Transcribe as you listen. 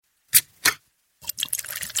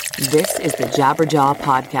This is the Jabberjaw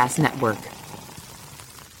Podcast Network.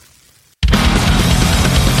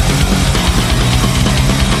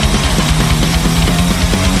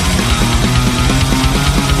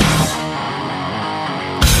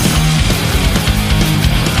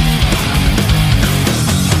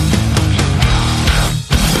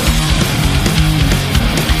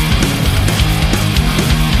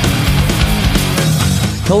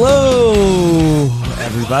 Hello,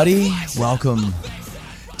 everybody. Welcome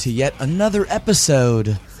to yet another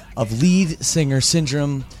episode of Lead Singer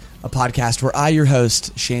Syndrome, a podcast where I, your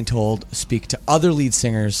host, Shane Told, speak to other lead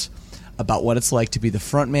singers about what it's like to be the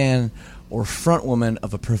frontman or frontwoman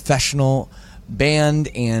of a professional band.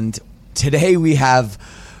 And today we have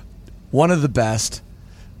one of the best.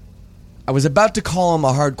 I was about to call him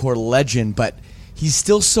a hardcore legend, but he's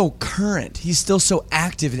still so current. He's still so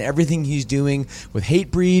active in everything he's doing with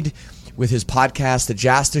Hatebreed, with his podcast, The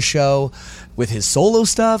Jasta Show, with his solo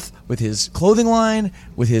stuff, with his clothing line,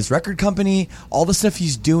 with his record company, all the stuff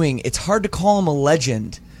he's doing. It's hard to call him a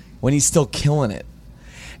legend when he's still killing it.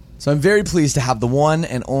 So I'm very pleased to have the one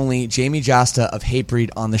and only Jamey Jasta of Hatebreed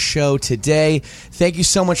on the show today. Thank you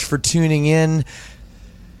so much for tuning in.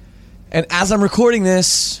 And as I'm recording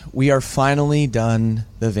this, we are finally done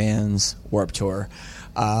the Vans Warped Tour.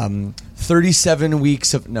 37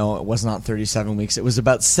 weeks of... No, it was not 37 weeks. It was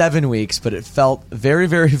about 7 weeks, but it felt very,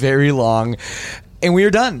 very, very long. And we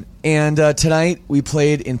are done. And tonight we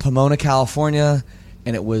played in Pomona, California,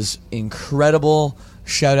 and it was incredible.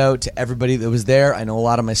 Shout out to everybody that was there. I know a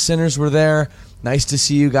lot of my sinners were there. Nice to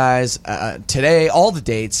see you guys. Today, all the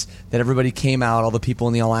dates that everybody came out, all the people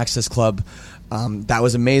in the All Access Club. That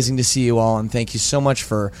was amazing to see you all, and thank you so much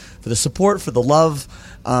for the support, for the love.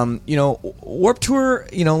 Warped Tour,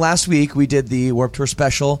 last week we did the Warped Tour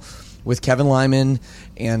special with Kevin Lyman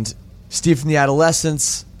and Steve from the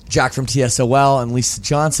Adolescents, Jack from TSOL, and Lisa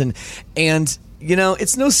Johnson. And,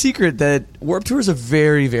 it's no secret that Warped Tour is a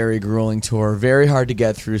very, very grueling tour, very hard to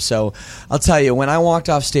get through. So I'll tell you, when I walked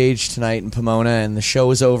off stage tonight in Pomona and the show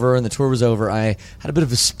was over and the tour was over, I had a bit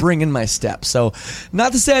of a spring in my step. So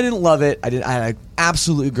not to say I didn't love it. I had an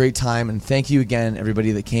absolutely great time, and thank you again, everybody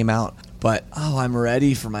that came out. But, I'm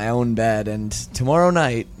ready for my own bed, and tomorrow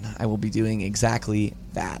night I will be doing exactly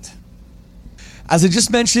that. As I just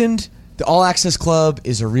mentioned, the All Access Club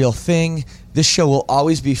is a real thing. This show will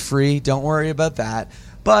always be free. Don't worry about that.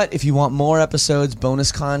 But if you want more episodes,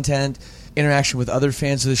 bonus content, interaction with other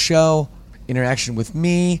fans of the show, interaction with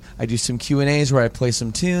me, I do some Q&As where I play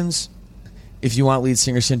some tunes. If you want Lead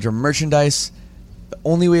Singer Syndrome merchandise, the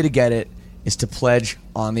only way to get it is to pledge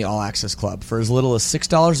on the All Access Club for as little as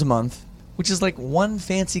 $6 a month, which is like one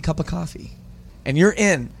fancy cup of coffee. And you're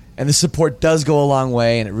in. And the support does go a long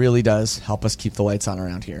way, and it really does help us keep the lights on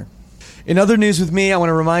around here. In other news with me, I want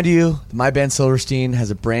to remind you that my band Silverstein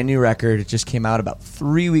has a brand new record. It just came out about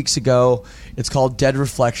 3 weeks ago. It's called Dead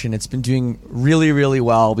Reflection. It's been doing really, really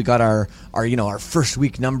well. We got our first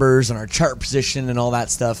week numbers and our chart position and all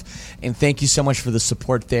that stuff. And thank you so much for the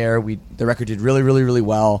support there. The record did really, really, really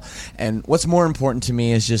well. And what's more important to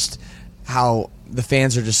me is just how the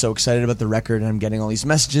fans are just so excited about the record, and I'm getting all these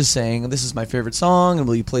messages saying, this is my favorite song, and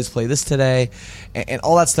will you please play this today? And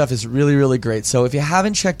all that stuff is really, really great. So if you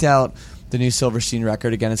haven't checked out the new Silverstein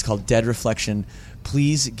record, again, it's called Dead Reflection.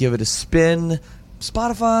 Please give it a spin.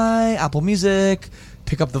 Spotify, Apple Music,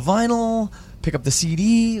 pick up the vinyl, pick up the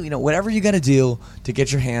CD, whatever you got to do to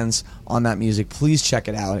get your hands on that music. Please check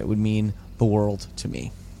it out. It would mean the world to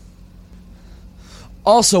me.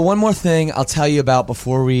 Also, one more thing I'll tell you about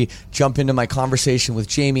before we jump into my conversation with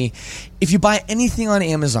Jamey. If you buy anything on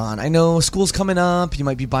Amazon, I know school's coming up, you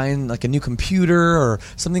might be buying like a new computer or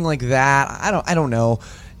something like that. I don't know.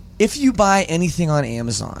 If you buy anything on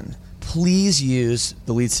Amazon, please use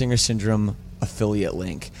the Lead Singer Syndrome affiliate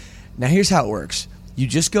link. Now, here's how it works. You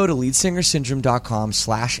just go to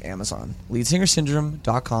leadsingersyndrome.com/Amazon.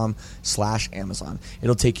 leadsingersyndrome.com/Amazon.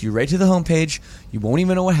 It'll take you right to the homepage. You won't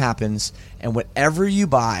even know what happens. And whatever you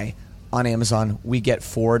buy on Amazon, we get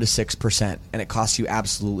 4 to 6%, and it costs you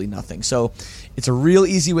absolutely nothing. So it's a real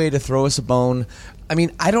easy way to throw us a bone. I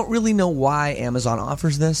mean, I don't really know why Amazon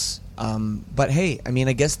offers this. But hey, I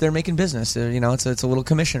guess they're making business. It's a little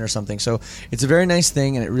commission or something. So it's a very nice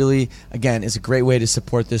thing, and it really, again, is a great way to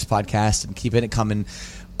support this podcast and keeping it coming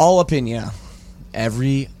all up in you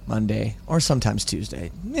every Monday or sometimes Tuesday.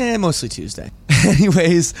 Mostly Tuesday.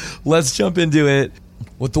 Anyways, let's jump into it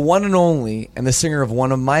with the one and only and the singer of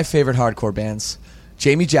one of my favorite hardcore bands,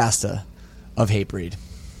 Jamey Jasta of Hatebreed.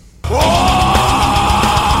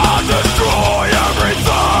 Destroy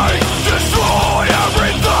everything! Destroy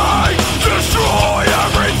everything! Destroy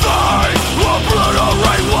everything!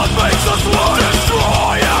 Obliterate what makes us one!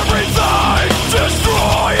 Destroy everything!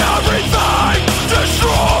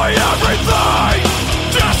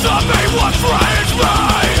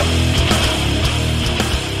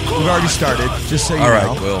 started, just so you All know.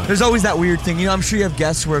 right, cool. There's always that weird thing. I'm sure you have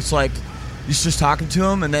guests where it's like, you're just talking to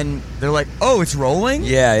them, and then they're like, oh, it's rolling?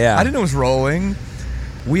 Yeah. I didn't know it was rolling.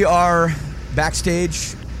 We are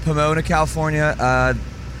backstage, Pomona, California,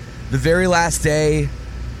 the very last day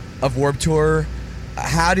of Warped Tour.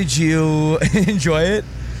 How did you enjoy it?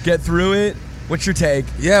 Get through it? What's your take?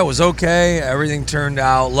 Yeah, it was okay. Everything turned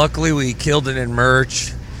out. Luckily, we killed it in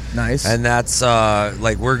merch. Nice. And that's,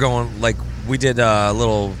 we're going, we did a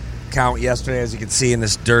little count yesterday, as you can see in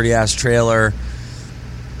this dirty-ass trailer.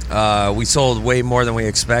 We sold way more than we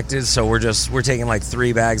expected, so we're taking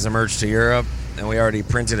 3 bags of merch to Europe, and we already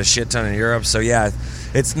printed a shit ton in Europe. So, yeah,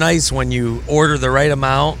 it's nice when you order the right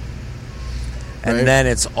amount, and then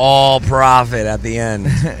it's all profit at the end.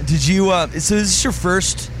 Did you, so this is your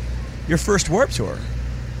first Warped Tour?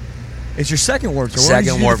 It's your second Warped Tour.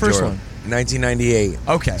 Second Warped Tour. Tour. 1998.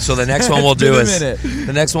 Okay. So the next one we'll do is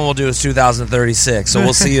 2036. So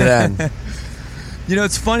we'll see you then. You know,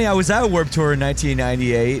 it's funny. I was at Warped Tour in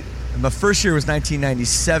 1998. My first year was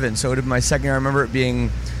 1997, so it would have been my second year. I remember it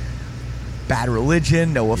being Bad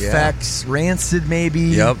Religion, No Effects, Rancid, maybe.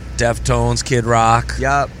 Yep. Deftones, Kid Rock.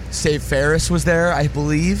 Yep. Save Ferris was there, I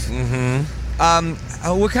believe.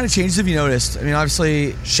 Mm-hmm. What kind of changes have you noticed? I mean,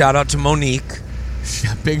 obviously, shout out to Monique.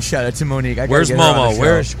 Big shout out to Monique. Where's Momo?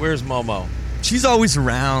 Where's Momo? She's always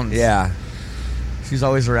around. Yeah. She's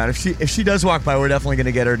always around. If she does walk by, we're definitely going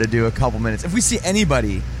to get her to do a couple minutes. If we see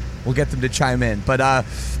anybody, we'll get them to chime in. But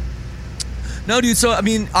no, dude. So I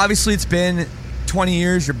mean, obviously, it's been 20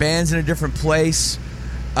 years. Your band's in a different place.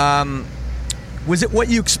 Was it what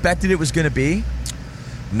you expected it was going to be?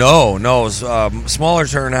 No. It was smaller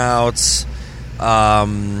turnouts.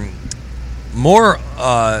 More.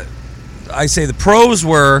 I say the pros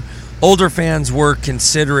were older fans were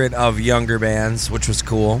considerate of younger bands, which was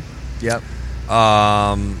cool. Yep.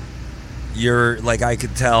 You're I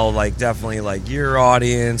could tell definitely your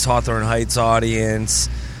audience, Hawthorne Heights audience,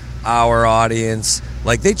 our audience,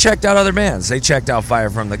 they checked out other bands. They checked out Fire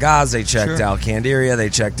from the Gods. They checked out Candiria. They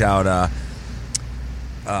checked out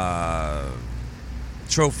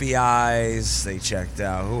Trophy Eyes. They checked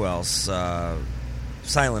out who else?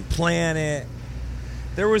 Silent Planet.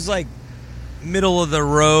 There was middle of the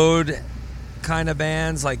road kind of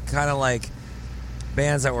bands, bands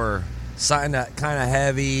that were kind of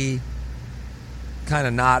heavy, kind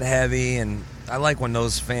of not heavy, and I like when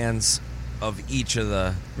those fans of each of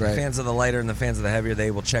the fans of the lighter and the fans of the heavier,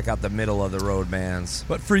 they will check out the middle of the road bands.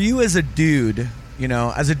 But for you as a dude,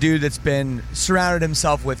 that's been surrounded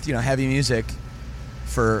himself with heavy music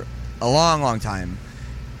for a long, long time,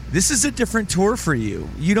 this is a different tour for you.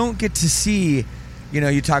 You don't get to see.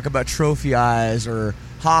 You talk about Trophy Eyes or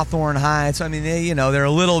Hawthorne Heights. I mean, they're a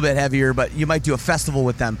little bit heavier, but you might do a festival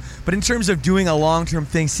with them. But in terms of doing a long-term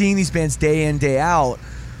thing, seeing these bands day in, day out,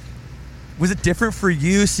 was it different for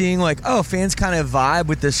you seeing fans kind of vibe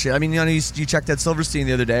with this shit? I mean, you checked out Silverstein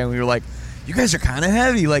the other day, and we were like, you guys are kind of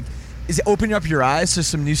heavy. Is it opening up your eyes to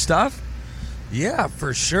some new stuff? Yeah,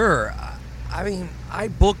 for sure. I mean, I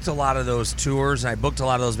booked a lot of those tours, and I booked a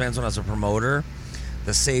lot of those bands when I was a promoter.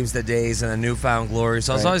 The Saves the Days and the Newfound Glory.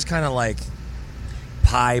 So I was always kind of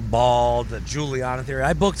Piebald, the Juliana Theory.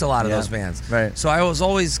 I booked a lot of those bands. Right. So I was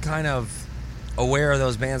always kind of aware of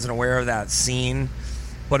those bands and aware of that scene.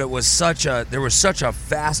 But there was such a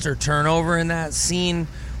faster turnover in that scene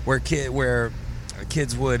where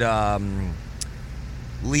kids would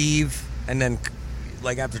leave and then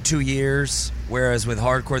after 2 years, whereas with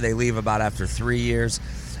hardcore they leave about after 3 years.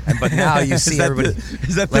 But now you see everybody.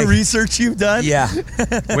 Is that the research you've done? Yeah.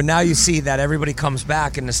 But now you see that everybody comes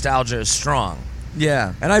back and nostalgia is strong.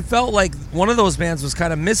 Yeah. And I felt like one of those bands was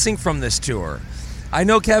kind of missing from this tour. I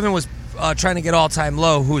know Kevin was trying to get All Time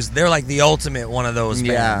Low, they're the ultimate one of those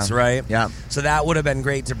bands, right? Yeah. So that would have been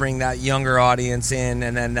great to bring that younger audience in,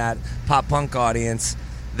 and then that pop punk audience.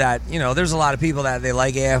 That there's a lot of people that they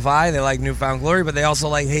like AFI, they like Newfound Glory, but they also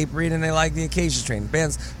like Hatebreed and they like the Acacia Strain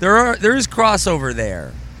bands. There is crossover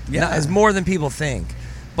there. Yeah, as more than people think.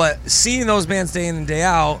 But seeing those bands day in and day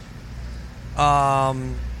out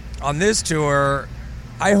on this tour,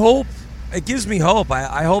 I hope it gives me hope.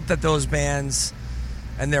 I hope that those bands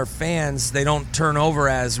and their fans, they don't turn over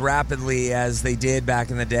as rapidly as they did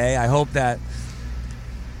back in the day. I hope that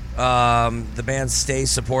the bands stay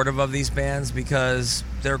supportive of these bands because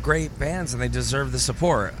they're great bands and they deserve the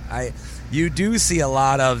support. You do see a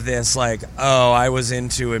lot of this I was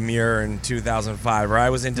into Amur in 2005 or I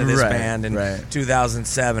was into this band in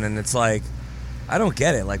 2007, and it's I don't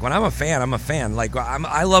get it. When I'm a fan, I'm a fan.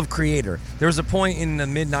 I love Creator. There was a point in the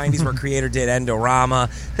mid-'90s where Creator did Endorama.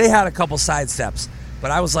 They had a couple sidesteps, but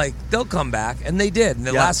I was they'll come back, and they did. In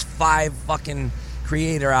the last 5 fucking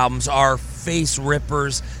Creator albums are face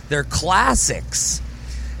rippers. They're classics.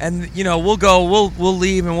 And, we'll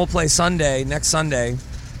leave and we'll play next Sunday.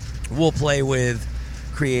 We'll play with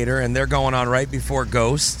Creator, and they're going on right before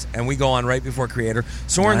Ghost, and we go on right before Creator.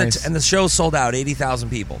 So we're Nice. and the show sold out, 80,000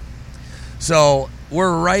 people. So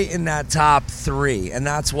we're right in that top 3, and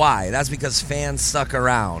that's why. That's because fans stuck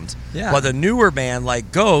around. Yeah. But the newer band,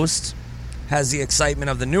 like Ghost, has the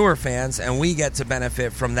excitement of the newer fans, and we get to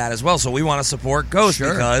benefit from that as well. So we want to support Ghost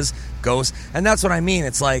because Ghost, and that's what I mean.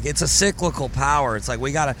 It's like it's a cyclical power. It's like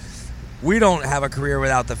we don't have a career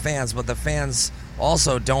without the fans, but the fans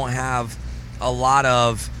also don't have a lot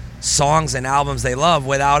of songs and albums they love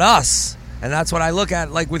without us. And that's what I look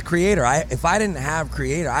at, like with Creator. If I didn't have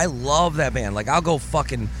Creator, I love that band. Like, I'll go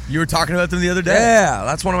fucking... You were talking about them the other day. Yeah,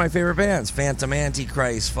 that's one of my favorite bands. Phantom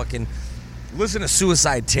Antichrist, fucking... Listen to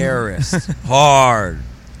Suicide Terrorist. Hard.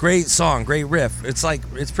 Great song, great riff.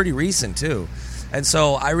 It's pretty recent, too. And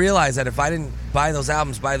so I realized that if I didn't buy those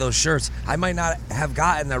albums, buy those shirts, I might not have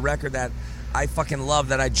gotten the record that I fucking love,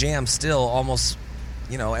 that I jam still almost...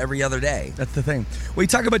 every other day. That's the thing. Well, you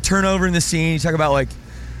talk about turnover in the scene. You talk about, like,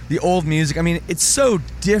 the old music. I mean, it's so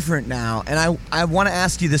different now. And I want to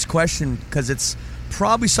ask you this question because it's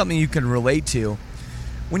probably something you can relate to.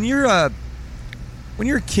 When you're a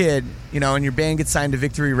kid, and your band gets signed to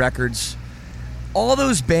Victory Records, all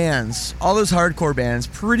those bands, all those hardcore bands,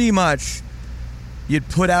 pretty much you'd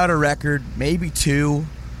put out a record, maybe 2,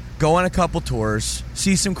 go on a couple tours,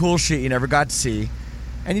 see some cool shit you never got to see,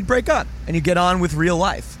 and you'd break up, and you'd get on with real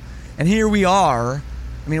life. And here we are.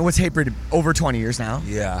 I mean, what's Hatebreed? Over 20 years now.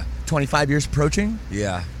 Yeah. 25 years approaching?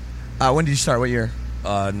 Yeah. When did you start? What year?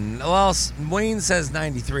 Well, Wayne says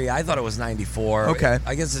 93. I thought it was 94. Okay.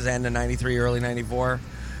 I guess it's end of 93, early 94.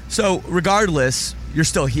 So, regardless, you're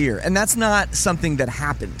still here. And that's not something that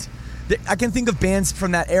happened. I can think of bands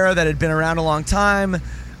from that era that had been around a long time,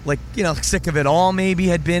 like, Sick of It All maybe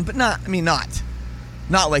had been, but not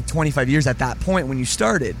like 25 years at that point when you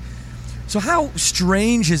started. So how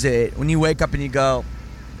strange is it when you wake up and you go,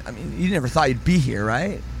 I mean, you never thought you'd be here,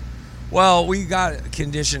 right? Well, we got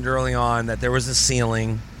conditioned early on that there was a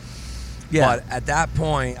ceiling. Yeah. But at that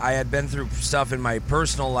point, I had been through stuff in my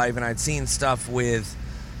personal life, and I'd seen stuff with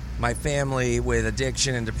my family with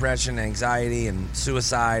addiction and depression, anxiety, and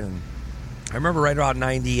suicide. And I remember right around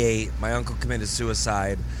 98, my uncle committed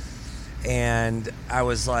suicide. And I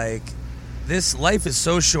was like, this life is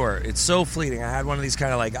so short. It's so fleeting. I had one of these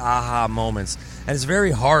kind of like aha moments. And it's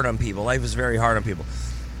very hard on people. Life is very hard on people.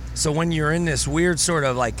 So when you're in this weird sort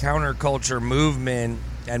of like counterculture movement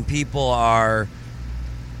and people are,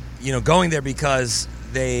 going there because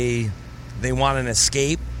they want an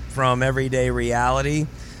escape from everyday reality,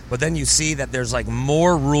 but then you see that there's like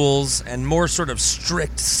more rules and more sort of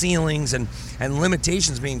strict ceilings and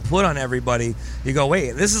limitations being put on everybody, you go,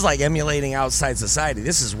 wait, this is like emulating outside society.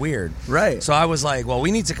 This is weird. Right. So I was like, well,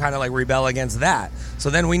 we need to kind of like rebel against that. So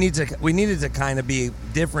then we needed to kind of be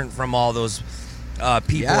different from all those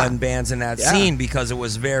people and bands in that scene because it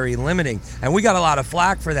was very limiting. And we got a lot of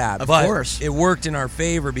flack for that. Of but course. It worked in our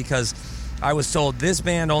favor because I was told this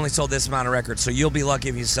band only sold this amount of records, so you'll be lucky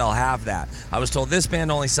if you sell half that. I was told this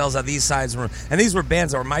band only sells at these sides. And these were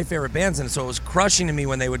bands that were my favorite bands, and so it was crushing to me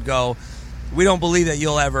when they would go, we don't believe that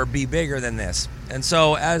you'll ever be bigger than this. And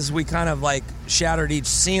so as we kind of like shattered each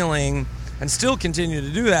ceiling and still continue to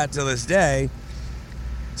do that to this day,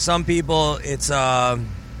 some people it's a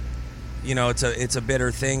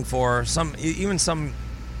bitter thing for some, even some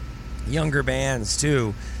younger bands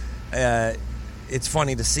too. It's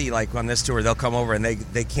funny to see, like, on this tour, they'll come over and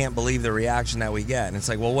they can't believe the reaction that we get. And it's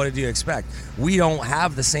like, well, what did you expect? We don't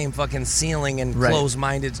have the same fucking ceiling and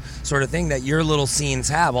closed-minded sort of thing that your little scenes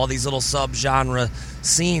have, all these little sub-genre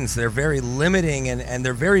scenes. They're very limiting and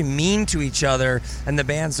they're very mean to each other, and the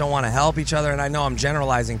bands don't want to help each other. And I know I'm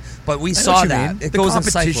generalizing, but we saw that. It goes in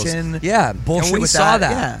cycles. Yeah, bullshit and we with saw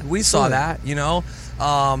that. that. We saw that,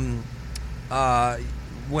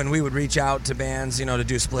 when we would reach out to bands, to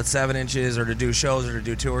do split 7 inches or to do shows or to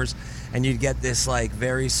do tours, and you'd get this like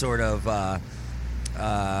very sort of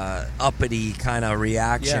uppity kind of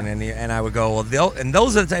reaction, and I would go, well, and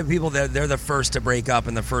those are the type of people that they're the first to break up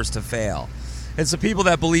and the first to fail. It's the people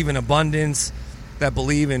that believe in abundance, that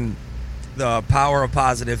believe in the power of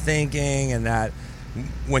positive thinking, and that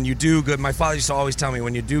when you do good, my father used to always tell me,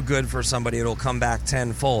 when you do good for somebody, it'll come back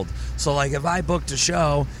tenfold. So like if I booked a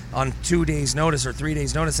show on 2 days notice or 3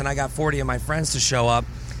 days notice and I got 40 of my friends to show up,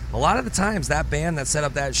 a lot of the times that band that set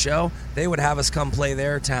up that show, they would have us come play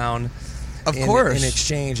their town in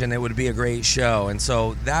exchange, and it would be a great show. And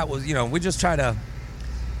so that was, we just try to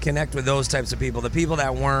connect with those types of people, the people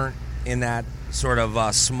that weren't in that sort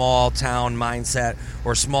of small town mindset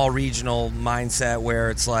or small regional mindset where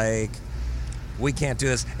it's like, we can't do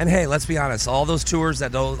this. And hey, let's be honest, all those tours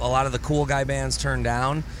that a lot of the cool guy bands turned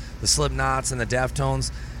down, the Slipknots and the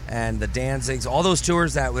Deftones and the Danzigs, all those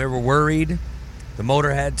tours that they were worried, the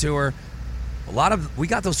Motorhead tour, we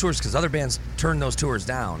got those tours because other bands turned those tours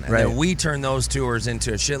down. And then we turned those tours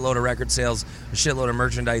into a shitload of record sales, a shitload of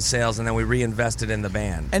merchandise sales, and then we reinvested in the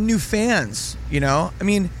band. And new fans, you know? I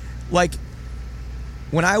mean, like,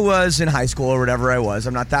 when I was in high school or whatever I was,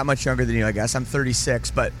 I'm not that much younger than you, I guess. I'm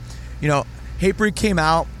 36, but, you know, Hatebreed came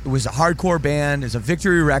out. It was a hardcore band. It was a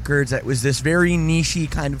Victory Records. It was this very niche-y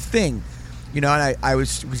kind of thing. You know, and I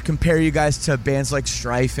was compare you guys to bands like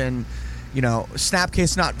Strife and, you know,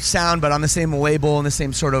 Snapcase, not sound, but on the same label in the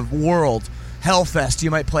same sort of world. Hellfest,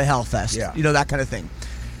 you might play Hellfest. Yeah. You know, that kind of thing.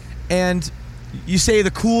 And you say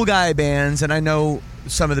the cool guy bands, and I know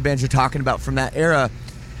some of the bands you're talking about from that era,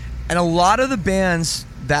 and a lot of the bands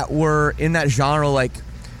that were in that genre, like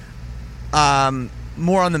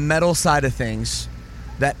more on the metal side of things,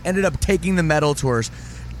 that ended up taking the metal tours.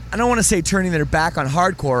 I don't want to say turning their back on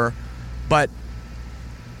hardcore, but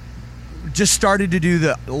just started to do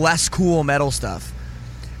the less cool metal stuff.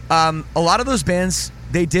 A lot of those bands,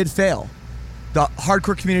 they did fail. The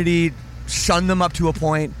hardcore community shunned them up to a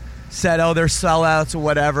point, said, oh, they're sellouts or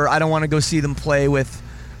whatever. I don't want to go see them play with,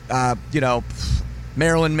 you know,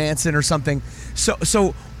 Marilyn Manson or something.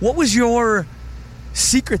 So what was your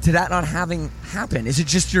secret to that not having happen? Is it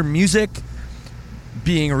just your music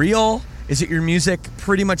being real? Is it your music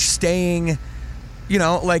pretty much staying, you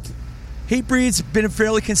know, like Hatebreed's been a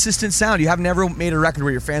fairly consistent sound. You have never made a record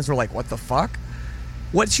where your fans were like, what the fuck?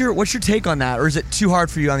 What's your take on that? Or is it too hard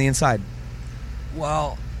for you on the inside?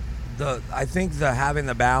 Well, I think having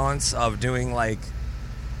the balance of doing like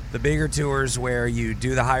the bigger tours where you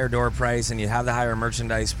do the higher door price and you have the higher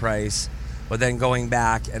merchandise price, but then going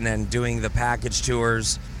back and then doing the package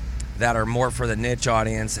tours that are more for the niche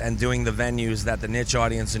audience and doing the venues that the niche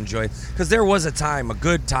audience enjoyed. Because there was a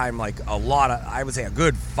good time, like I would say a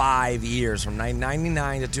good 5 years from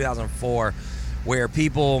 1999 to 2004, where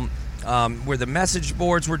people, where the message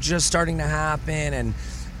boards were just starting to happen and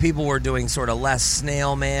people were doing sort of less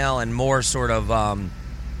snail mail and more sort of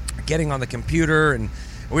getting on the computer, and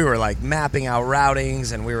we were like mapping out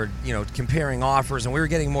routings and we were, you know, comparing offers, and we were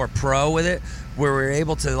getting more pro with it, where we were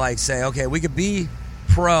able to like say, okay, we could be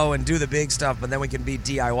pro and do the big stuff, but then we can be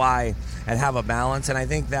DIY and have a balance. And I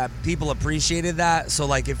think that people appreciated that. So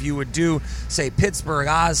like if you would do, say, Pittsburgh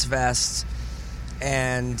Ozfest,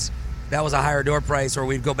 and that was a higher door price, or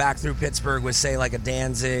we'd go back through Pittsburgh with, say, like a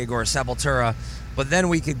Danzig or a Sepultura, but then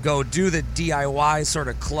we could go do the DIY sort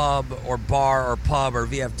of club or bar or pub or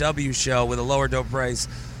VFW show with a lower door price,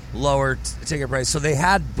 lower ticket price. So they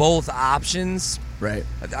had both options. Right.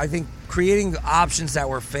 I think creating options that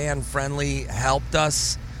were fan-friendly helped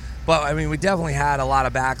us. But, I mean, we definitely had a lot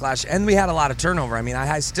of backlash, and we had a lot of turnover. I mean, I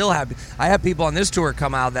have people on this tour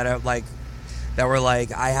come out that were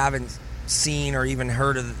like, I haven't seen or even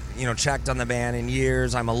heard of, you know, checked on the band in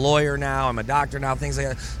years. I'm a lawyer now. I'm a doctor now, things like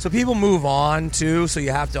that. So people move on, too, so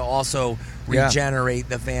you have to also regenerate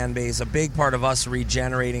the fan base. A big part of us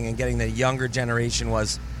regenerating and getting the younger generation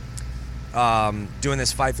was doing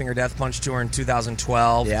this Five Finger Death Punch tour in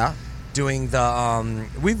 2012. Yeah. Doing the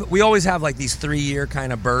we always have like these 3-year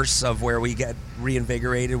kind of bursts of where we get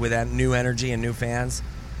reinvigorated with that new energy and new fans.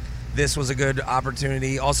 This was a good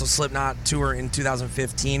opportunity. Also, Slipknot tour in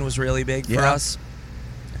 2015 was really big for us.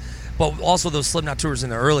 But also those Slipknot tours in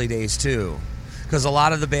the early days too, because a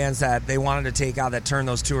lot of the bands that they wanted to take out that turned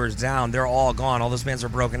those tours down, they're all gone. All those bands are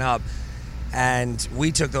broken up, and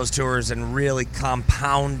we took those tours and really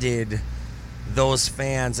compounded those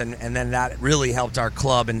fans, and then that really helped our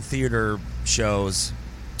club and theater shows.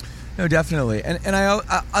 No, definitely. And I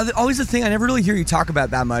always the thing I never really hear you talk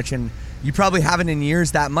about that much, and you probably haven't in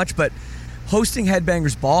years that much, but hosting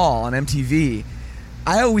Headbangers Ball on MTV,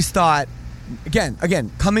 I always thought,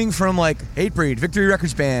 again, coming from like Hatebreed, Victory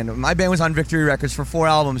Records band, my band was on Victory Records for 4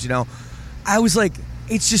 albums, you know, I was like,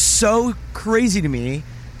 it's just so crazy to me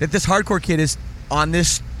that this hardcore kid is on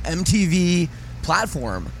this MTV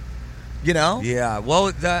platform. You know? Yeah.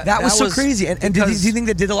 Well, that was so crazy. And do you think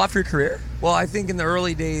that did a lot for your career? Well, I think in the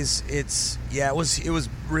early days, it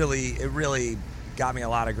really got me a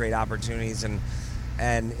lot of great opportunities, and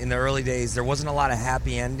in the early days, there wasn't a lot of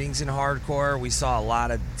happy endings in hardcore. We saw a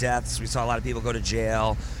lot of deaths. We saw a lot of people go to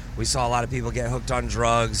jail. We saw a lot of people get hooked on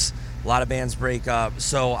drugs. A lot of bands break up.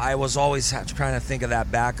 So I was always trying to think of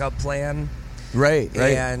that backup plan. Right.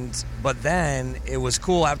 But then it was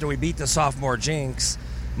cool after we beat the sophomore jinx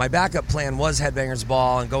my backup plan was Headbangers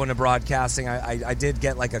Ball and go into broadcasting. I did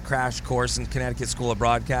get like a crash course in Connecticut School of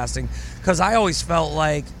Broadcasting because I always felt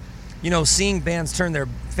like, seeing fans turn their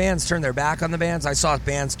back on the bands. I saw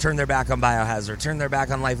bands turn their back on Biohazard, turn their back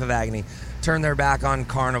on Life of Agony, turn their back on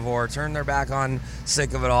Carnivore, turn their back on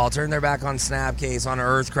Sick of It All, turn their back on Snapcase, on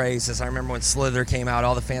Earth Crisis. I remember when Slither came out,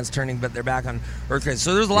 all the fans turning their back on Earth Crisis.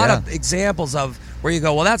 So there's a lot of examples of where you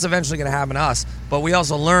go, well, that's eventually going to happen to us. But we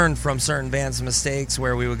also learned from certain bands' mistakes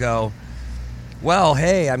where we would go, well,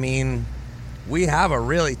 hey, I mean, we have a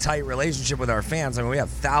really tight relationship with our fans. I mean, we have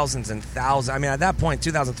thousands and thousands. I mean, at that point,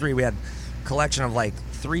 2003, we had a collection of like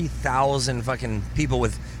 3,000 fucking people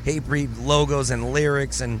with Hatebreed logos and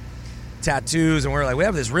lyrics and tattoos, and we're like, we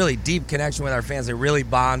have this really deep connection with our fans. They really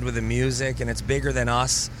bond with the music, and it's bigger than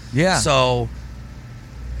us. Yeah. So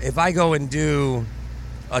if I go and do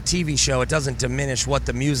a TV show, it doesn't diminish what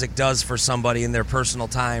the music does for somebody in their personal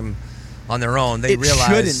time on their own. They realize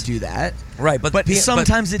it shouldn't do that, right? But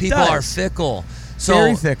sometimes people are fickle. So,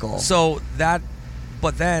 very fickle. So that,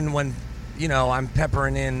 but then when I'm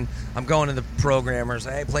peppering in, I'm going to the programmers.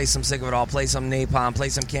 Hey, play some Sick of It All, play some Napalm, play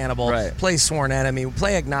some Cannibal, play Sworn Enemy,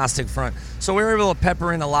 play Agnostic Front. So we were able to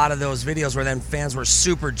pepper in a lot of those videos where then fans were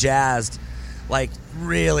super jazzed, like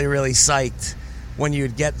really, really psyched when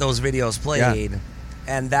you'd get those videos played. Yeah.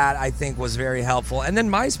 And that, I think, was very helpful. And then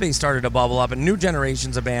MySpace started to bubble up, and new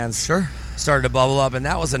generations of bands started to bubble up, and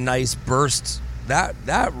that was a nice burst.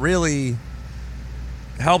 That really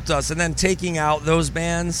helped us. And then taking out those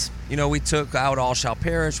bands, we took out All Shall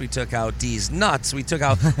Perish, we took out D's Nuts, we took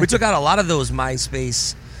out a lot of those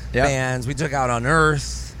MySpace bands. We took out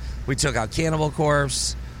Unearth, we took out Cannibal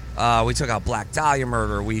Corpse, we took out Black Dahlia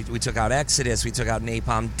Murder, we took out Exodus, we took out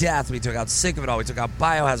Napalm Death, we took out Sick of It All, we took out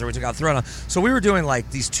Biohazard, we took out Throne. So we were doing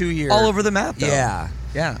like these 2 years all over the map, though.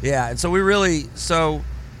 Yeah. And so we really,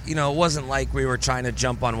 it wasn't like we were trying to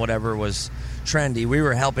jump on whatever was trendy. We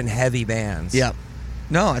were helping heavy bands. Yeah.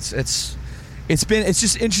 No, it's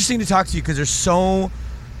just interesting to talk to you because there's so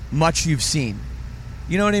much you've seen.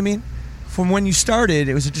 You know what I mean? From when you started,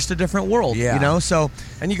 it was just a different world. Yeah. So,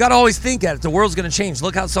 and you got to always think at it. The world's going to change.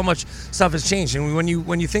 Look how so much stuff has changed. And when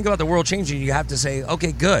you think about the world changing, you have to say,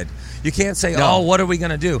 okay, good. You can't say, oh, what are we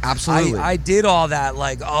going to do? Absolutely. I did all that,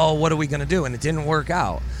 like, oh, what are we going to do? And it didn't work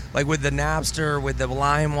out. Like with the Napster, with the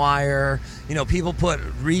LimeWire, people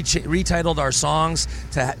retitled our songs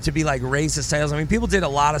to be like racist titles. I mean, people did a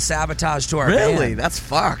lot of sabotage to our band. Really? That's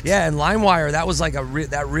fucked. Yeah, and LimeWire, that was like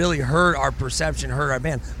that really hurt our perception, hurt our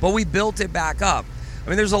band. But we built it back up. I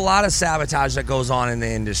mean, there's a lot of sabotage that goes on in the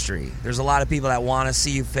industry. There's a lot of people that want to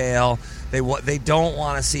see you fail. They don't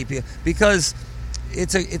want to see people because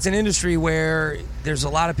it's an industry where there's a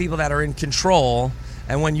lot of people that are in control,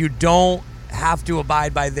 and when you don't have to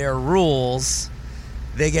abide by their rules,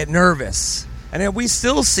 they get nervous. And we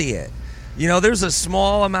still see it. There's a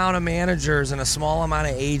small amount of managers and a small amount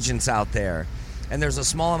of agents out there, and there's a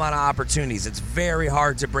small amount of opportunities. It's very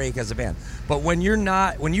hard to break as a band. But when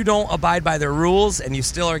you don't abide by their rules and you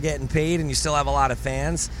still are getting paid and you still have a lot of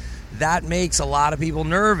fans, that makes a lot of people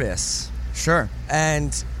nervous. Sure.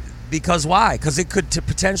 And because why? Because it could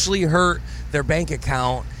potentially hurt their bank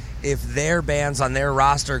account if their bands on their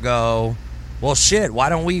roster go, well, shit, why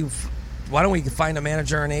don't we find a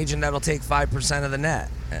manager or an agent that'll take 5% of the net?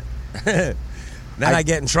 Then I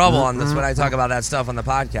get in trouble on this when I talk about that stuff on the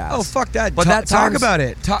podcast. Oh, fuck that. But talk about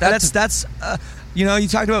it. That's you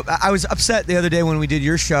talked about, I was upset the other day when we did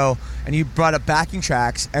your show and you brought up backing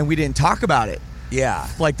tracks and we didn't talk about it. Yeah.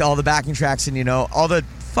 Like all the backing tracks and all the,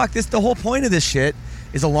 the whole point of this shit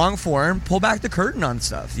is a long form, pull back the curtain on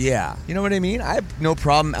stuff. Yeah. You know what I mean? I have no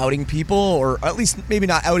problem outing people, or at least maybe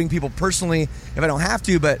not outing people personally if I don't have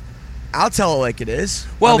to, but I'll tell it like it is.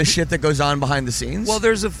 Well, the shit that goes on behind the scenes. Well,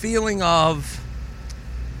 there's a feeling of,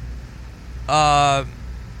 I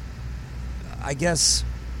guess,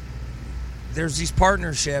 there's these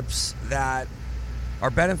partnerships that are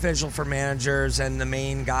beneficial for managers and the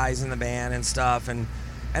main guys in the band and stuff, and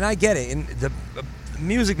I get it. And the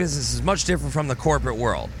music business is much different from the corporate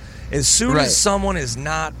world. As soon as someone is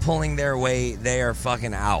not pulling their weight, they are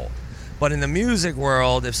fucking out. But in the music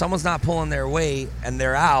world, if someone's not pulling their weight and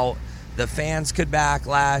they're out, the fans could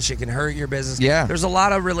backlash. It can hurt your business. Yeah. There's a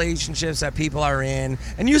lot of relationships that people are in,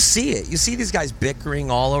 and you see it. You see these guys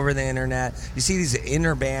bickering all over the internet. You see these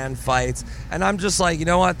inter-band fights, and I'm just like, you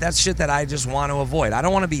know what? That's shit that I just want to avoid. I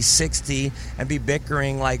don't want to be 60 and be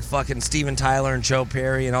bickering like fucking Steven Tyler and Joe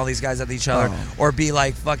Perry and all these guys at each other, or be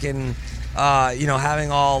like fucking,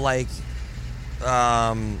 having all like,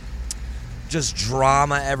 just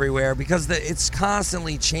drama everywhere, because it's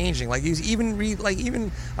constantly changing. Like you even read,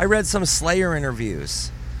 I read some Slayer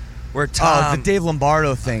interviews where Tom... the Dave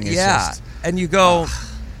Lombardo thing is just... And you go,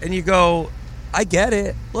 I get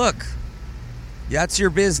it. Look, that's your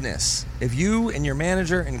business. If you and your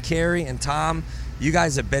manager and Carrie and Tom, you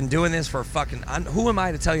guys have been doing this for fucking... who am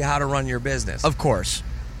I to tell you how to run your business? Of course.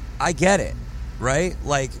 I get it, right?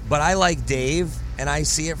 Like, but I like Dave, and I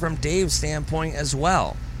see it from Dave's standpoint as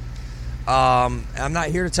well. I'm not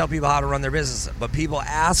here to tell people how to run their business, but people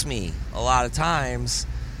ask me a lot of times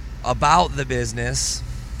about the business,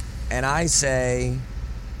 and I say,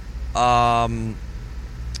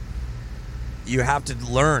 you have to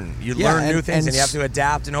learn. You learn new things, and you have to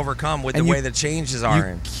adapt and overcome with the way the changes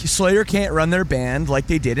are. Slayer can't run their band like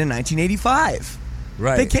they did in 1985.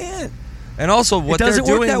 Right. They can't. And also, what they're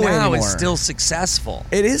doing now is anymore. still successful.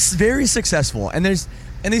 It is very successful, and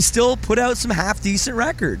they still put out some half decent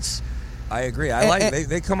records. I agree.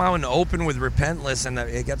 They come out and open with Repentless, and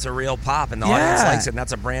it gets a real pop, and the audience likes it, and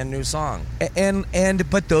that's a brand new song.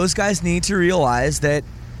 But those guys need to realize that,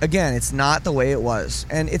 again, it's not the way it was,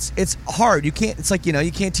 and it's hard. You can't. It's like,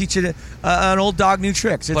 you can't teach it an old dog new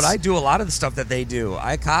tricks. But I do a lot of the stuff that they do.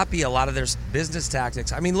 I copy a lot of their business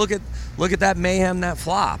tactics. I mean, look at that Mayhem that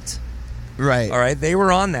flopped. Right. All right. They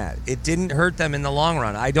were on that. It didn't hurt them in the long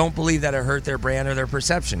run. I don't believe that it hurt their brand or their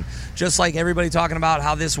perception. Just like everybody talking about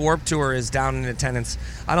how this Warped Tour is down in attendance.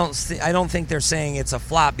 I don't think they're saying it's a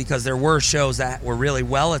flop, because there were shows that were really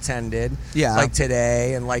well attended. Yeah. Like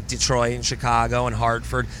today, and like Detroit and Chicago and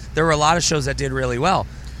Hartford. There were a lot of shows that did really well.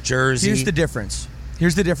 Jersey. Here's the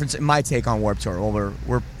difference in my take on Warped Tour. Well,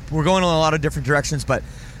 we're going in a lot of different directions, but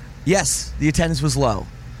yes, the attendance was low.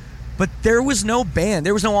 But there was no band.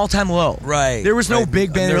 There was no all-time low. Right. There was no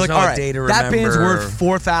big band. They're like, no all right, day to that remember. band's worth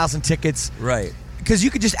 4,000 tickets. Right. Because you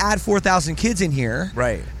could just add 4,000 kids in here.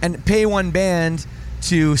 Right. And pay one band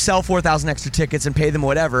to sell 4,000 extra tickets and pay them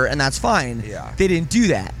whatever, and that's fine. Yeah. They didn't do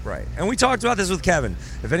that. Right. And we talked about this with Kevin.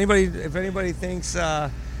 If anybody thinks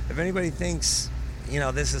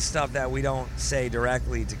this is stuff that we don't say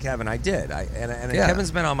directly to Kevin, I did.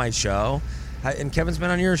 Kevin's been on my show, and Kevin's been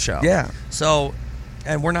on your show. Yeah. So,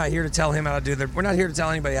 and we're not here to tell him how to do we're not here to tell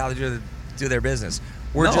anybody how to do their business.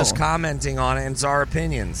 We're just commenting on it, and it's our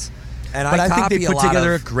opinions. And I think they put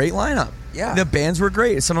together a great lineup. Yeah. The bands were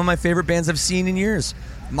great. Some of my favorite bands I've seen in years.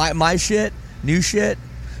 My shit, new shit.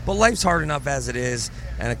 But life's hard enough as it is,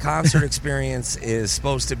 and a concert experience is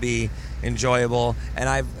supposed to be enjoyable.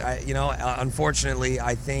 And unfortunately,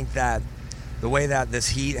 I think that the way that this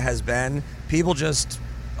heat has been,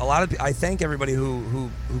 I thank everybody who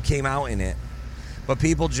came out in it, but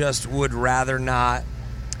people just would rather not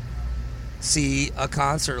see a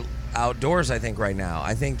concert outdoors. I think right now,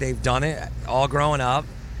 I think they've done it all growing up,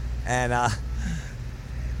 and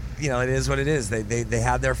it is what it is. They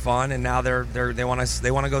had their fun, and now they want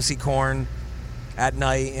to go see Korn at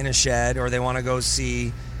night in a shed, or they want to go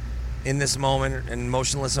see In This Moment and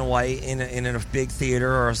Motionless in White in a big theater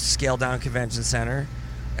or a scaled down convention center.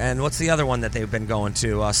 And what's the other one that they've been going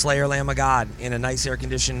to? Slayer, Lamb of God in a nice air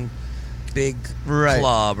conditioned big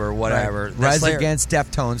club or whatever. Right. Rise Against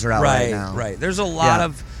Deftones are out right now. Right. There's a lot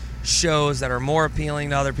of shows that are more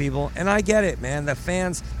appealing to other people, and I get it, man. The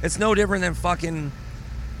fans, it's no different than fucking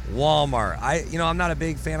Walmart. I'm not a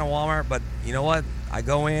big fan of Walmart, but you know what? I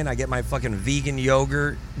go in, I get my fucking vegan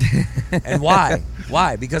yogurt. And why?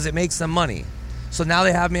 Why? Because it makes them money. So now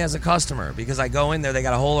they have me as a customer, because I go in there, they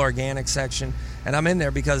got a whole organic section, and I'm in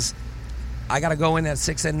there because I got to go in at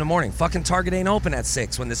 6 in the morning. Fucking Target ain't open at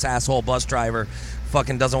 6 when this asshole bus driver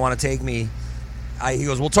fucking doesn't want to take me. He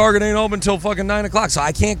goes, well, Target ain't open until fucking 9 o'clock, so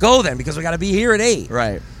I can't go then because we got to be here at 8.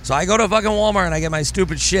 Right. So I go to fucking Walmart and I get my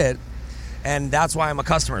stupid shit, and that's why I'm a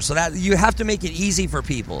customer. So that you have to make it easy for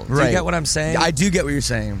people. Do you get what I'm saying? I do get what you're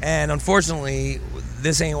saying. And unfortunately,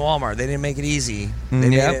 this ain't Walmart. They didn't make it easy.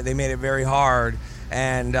 They made it very hard.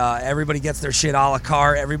 And everybody gets their shit a la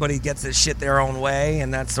carte. Everybody gets their shit their own way,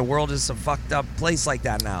 and the world is a fucked up place like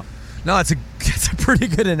that now. No, it's a pretty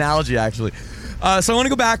good analogy, actually. So I want to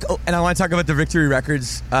go back, and I want to talk about the Victory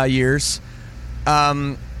Records years.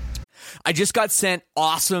 I just got sent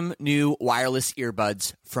awesome new wireless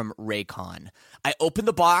earbuds from Raycon. I opened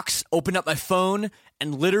the box, opened up my phone,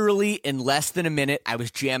 and literally in less than a minute, I was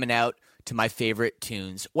jamming out to my favorite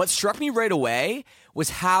tunes. What struck me right away was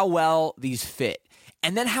how well these fit,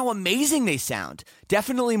 and then how amazing they sound.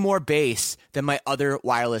 Definitely more bass than my other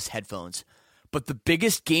wireless headphones. But the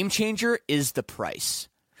biggest game changer is the price.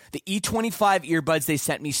 The E25 earbuds they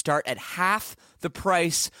sent me start at half the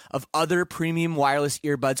price of other premium wireless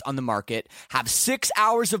earbuds on the market, have 6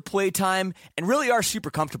 hours of playtime, and really are super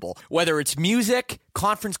comfortable, whether it's music,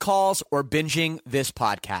 conference calls, or binging this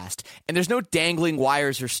podcast. And there's no dangling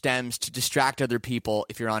wires or stems to distract other people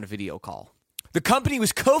if you're on a video call. The company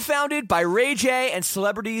was co-founded by Ray J, and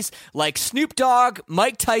celebrities like Snoop Dogg,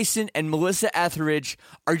 Mike Tyson, and Melissa Etheridge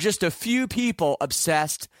are just a few people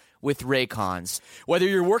obsessed with Raycons. Whether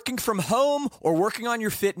you're working from home or working on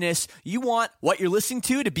your fitness, you want what you're listening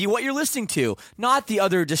to be what you're listening to, not the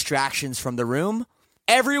other distractions from the room.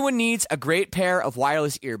 Everyone needs a great pair of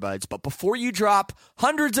wireless earbuds, but before you drop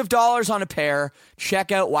hundreds of dollars on a pair,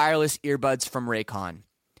 check out wireless earbuds from Raycon.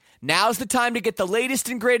 Now's the time to get the latest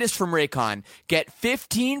and greatest from Raycon. Get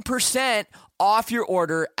 15% off your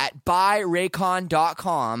order at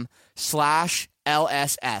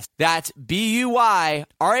buyraycon.com/LSS. That's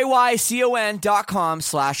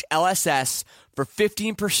BUYRAYCON.com/LSS for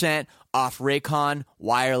 15% off Raycon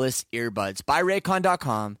wireless earbuds.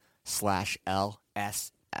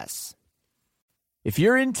 Buyraycon.com/LSS. If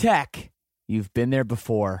you're in tech, you've been there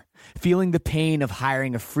before. Feeling the pain of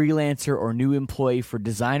hiring a freelancer or new employee for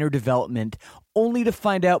design or development, only to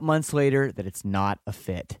find out months later that it's not a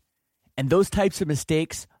fit. And those types of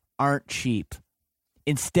mistakes aren't cheap.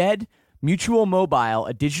 Instead, Mutual Mobile,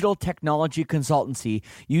 a digital technology consultancy,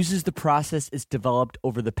 uses the process it's developed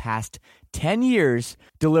over the past 10 years,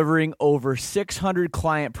 delivering over 600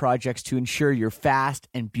 client projects to ensure your fast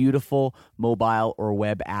and beautiful mobile or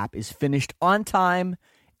web app is finished on time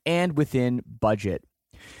and within budget.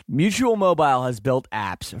 Mutual Mobile has built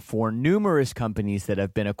apps for numerous companies that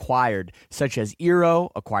have been acquired, such as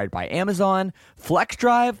Eero, acquired by Amazon,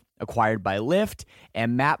 FlexDrive, acquired by Lyft,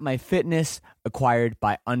 and MapMyFitness, acquired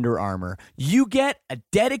by Under Armour. You get a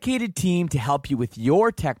dedicated team to help you with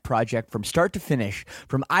your tech project from start to finish,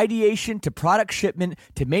 from ideation to product shipment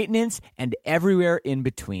to maintenance and everywhere in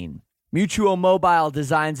between. Mutual Mobile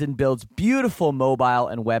designs and builds beautiful mobile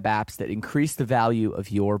and web apps that increase the value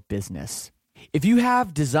of your business. If you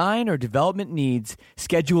have design or development needs,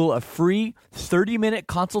 schedule a free 30-minute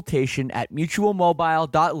consultation at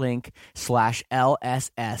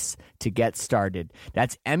mutualmobile.link/LSS to get started.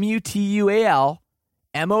 That's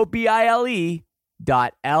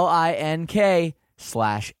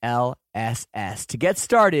MUTUALMOBILE.LINK/LSS to get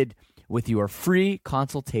started with your free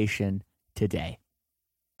consultation today.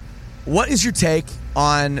 What is your take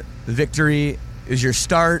on Victory? Is your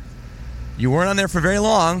start? You weren't on there for very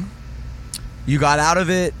long. You got out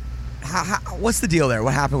of it. What's the deal there?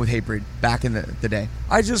 What happened with Hatebreed back in the day?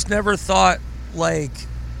 I just never thought, like,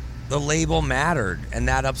 the label mattered, and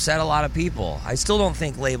that upset a lot of people. I still don't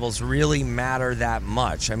think labels really matter that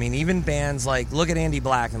much. I mean, even bands like, look at Andy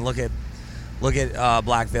Black and look at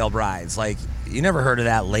Black Veil Brides. Like, you never heard of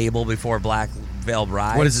that label before Black Veil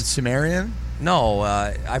Brides? What is it, Sumerian? No,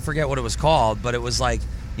 I forget what it was called, but it was like,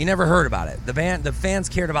 you never heard about it. The fans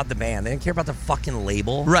cared about the band. They didn't care about the fucking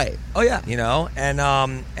label. Right. Oh, yeah. You know?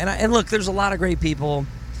 And look, there's a lot of great people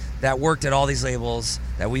that worked at all these labels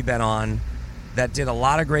that we've been on that did a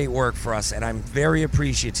lot of great work for us, and I'm very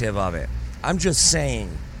appreciative of it. I'm just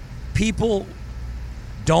saying, people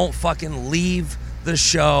don't fucking leave the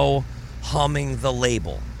show humming the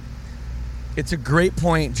label. It's a great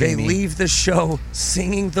point, Jamey. They leave the show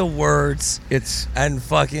singing the words and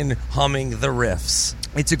fucking humming the riffs.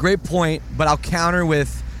 It's a great point, but I'll counter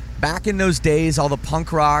with, back in those days, all the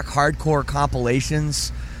punk rock, hardcore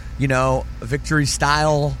compilations, you know, Victory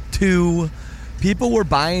Style 2, people were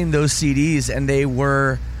buying those CDs and they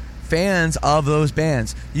were fans of those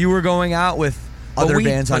bands. You were going out with other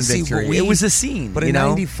bands on Victory. It was a scene. But in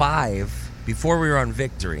 95, before we were on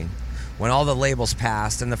Victory, when all the labels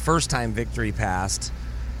passed and the first time Victory passed,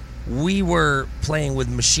 we were playing with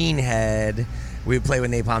Machine Head. We would play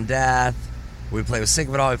with Napalm Death. We would play with Sick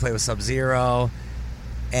of It All. We play with Sub-Zero.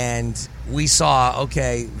 And we saw,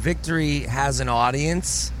 okay, Victory has an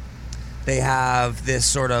audience. They have this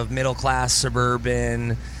sort of middle-class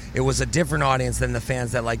suburban. It was a different audience than the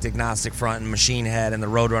fans that liked Agnostic Front and Machine Head and the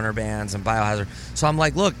Roadrunner bands and Biohazard. So I'm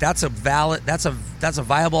like, look, that's a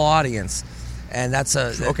viable audience. And that's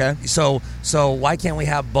okay. So why can't we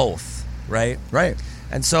have both, right? Right.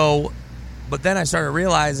 And so, but then I started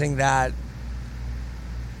realizing that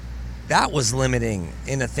was limiting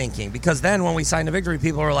in the thinking, because then when we signed to Victory,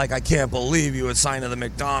 people were like, I can't believe you would sign to the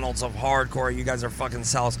McDonald's of hardcore. You guys are fucking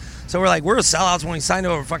sellouts. So we're like, we're sellouts when we signed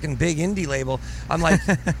to a fucking big indie label. I'm like,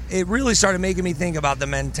 it really started making me think about the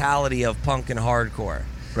mentality of punk and hardcore.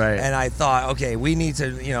 Right. And I thought, okay, we need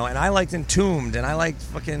to, you know, and I liked Entombed and I liked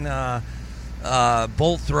fucking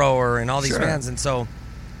Bolt Thrower and all these bands. And so,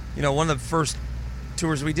 you know, one of the first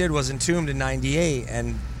tours we did was Entombed in '98,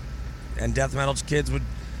 and death metal kids would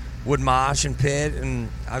mosh and pit, and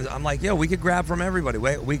I'm like, yo, we could grab from everybody.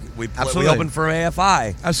 We opened for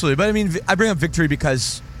AFI. Absolutely. But I mean, I bring up Victory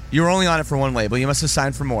because You were only on it for one label. You must have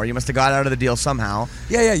signed for more. You must have got out of the deal somehow.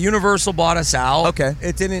 Yeah. Universal bought us out. Okay.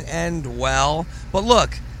 It didn't end well. But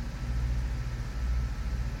look,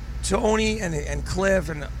 Tony and Cliff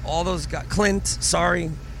and all those guys, Clint,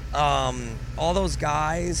 sorry, all those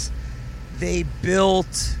guys, they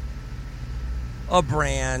built a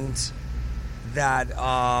brand that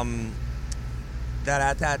that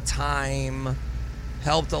at that time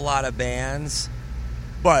helped a lot of bands,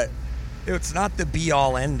 but it's not the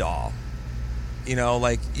be-all, end-all. You know,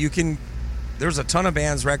 like, there's a ton of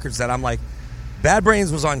bands' records that I'm like, Bad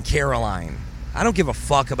Brains was on Caroline. I don't give a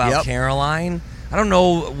fuck about Caroline. I don't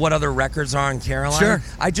know what other records are on Caroline. Sure.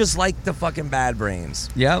 I just like the fucking Bad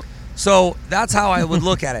Brains. Yep. So that's how I would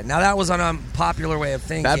look at it. Now, that was an unpopular way of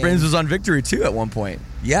thinking. Bad Brains was on Victory, too, at one point.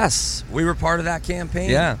 Yes. We were part of that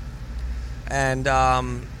campaign. Yeah. And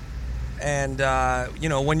you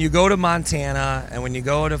know, when you go to Montana and when you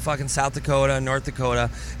go to fucking South Dakota, North Dakota,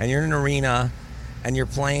 and you're in an arena and you're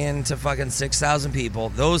playing to fucking 6,000 people,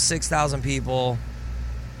 those 6,000 people,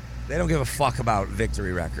 they don't give a fuck about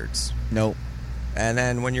Victory Records. Nope. And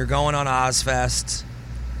then when you're going on Ozfest,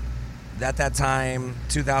 at that time,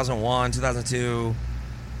 2001, 2002,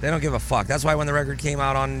 they don't give a fuck. That's why when the record came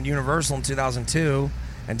out on Universal in 2002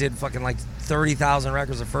 and did fucking like 30,000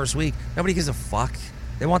 records the first week, nobody gives a fuck.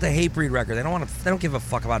 They want the Hatebreed record. They don't give a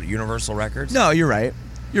fuck about Universal Records. No, you're right.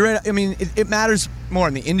 You're right. I mean, it matters more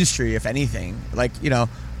in the industry, if anything. Like, you know,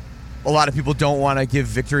 a lot of people don't want to give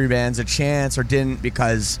Victory bands a chance or didn't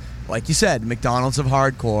because, like you said, McDonald's of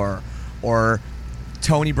hardcore, or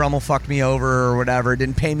Tony Brummel fucked me over or whatever,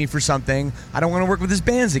 didn't pay me for something. I don't want to work with his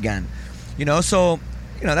bands again. You know, so,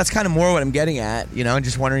 you know, that's kind of more what I'm getting at, you know, and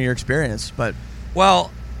just wondering your experience. But,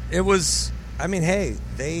 well, it was, I mean, hey,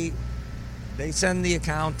 they send the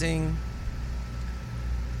accounting.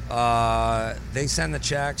 They send the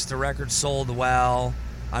checks. The record sold well.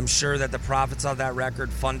 I'm sure that the profits of that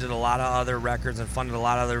record funded a lot of other records and funded a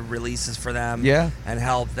lot of other releases for them. Yeah. And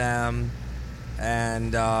helped them.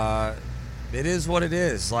 And it is what it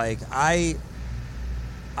is. Like, I've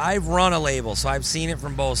run a label, so I've seen it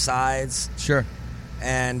from both sides. sure.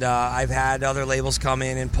 And I've had other labels come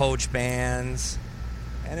in and poach bands.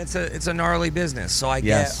 And it's a gnarly business, so I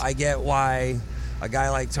get why a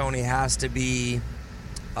guy like Tony has to be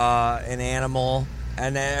an animal.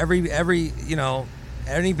 And every you know,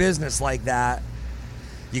 any business like that,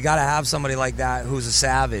 you got to have somebody like that who's a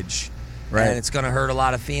savage, Right. And it's going to hurt a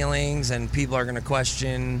lot of feelings, and people are going to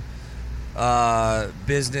question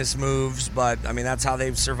business moves. But I mean, that's how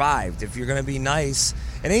they've survived. If you're going to be nice,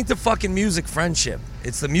 it ain't the fucking music friendship;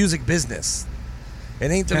 it's the music business. It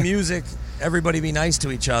ain't the music. Everybody be nice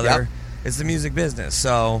to each other. Yep. It's the music business.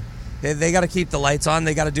 So they got to keep the lights on.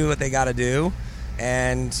 They got to do what they got to do.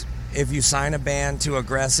 And if you sign a band to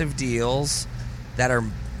aggressive deals that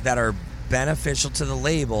are beneficial to the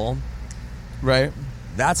label, Right.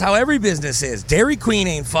 that's how every business is. Dairy Queen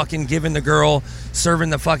ain't fucking giving the girl serving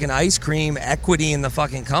the fucking ice cream equity in the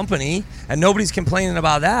fucking company, and nobody's complaining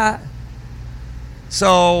about that.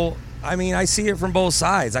 So, I mean, I see it from both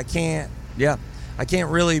sides. I can't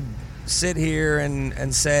really sit here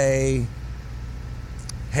and say,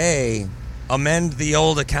 hey, amend the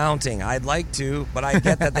old accounting. I'd like to, but I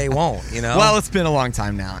get that they won't, you know? Well, it's been a long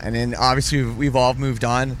time now, and then obviously we've all moved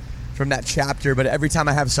on from that chapter. But every time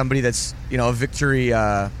I have somebody that's, you know, a Victory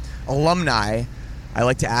alumni, I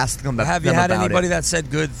like to ask them about. Have you had anybody it. that said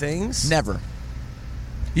good things? Never.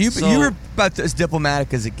 You were about as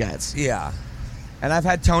diplomatic as it gets. Yeah. And I've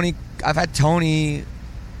had Tony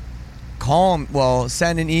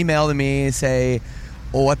send an email to me and say,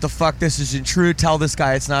 "Oh, what the fuck? This isn't true. Tell this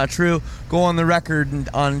guy it's not true. Go on the record and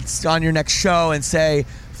on your next show and say,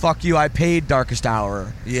 fuck you, I paid Darkest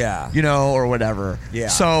Hour." Yeah. You know, or whatever. Yeah.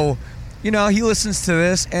 So, you know, he listens to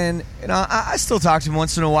this, and, you know, I still talk to him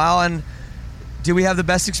once in a while. And do we have the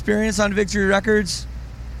best experience on Victory Records?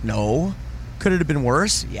 No. Could it have been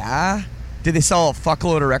worse? Yeah. Did they sell a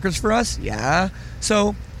fuckload of records for us? Yeah.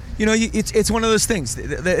 So, you know, it's one of those things.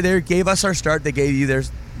 They gave us our start. They gave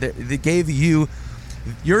you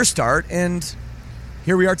your start, and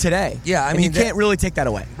here we are today. Yeah, I mean, you can't really take that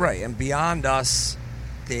away. Right, and beyond us,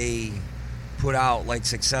 they put out like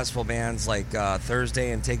successful bands like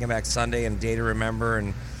Thursday and Taking Back Sunday and Day to Remember,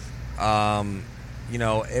 and you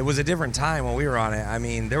know, it was a different time when we were on it. I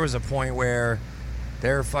mean, there was a point where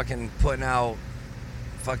they're fucking putting out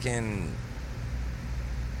fucking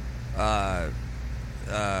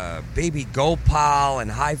Baby Gopal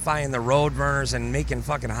and Hi-Fi and the Roadrunners and making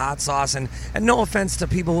fucking hot sauce, and no offense to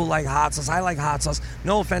people who like hot sauce, I like hot sauce.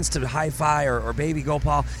 No offense to Hi-Fi or Baby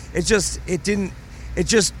Gopal. It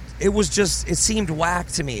it was just, it seemed whack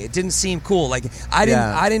to me. It didn't seem cool. Like I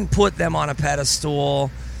didn't put them on a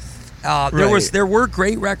pedestal. There were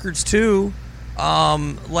great records too.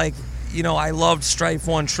 Like, you know, I loved Strife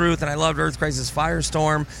One Truth and I loved Earth Crisis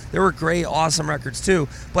Firestorm. There were great, awesome records too.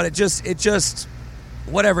 But it just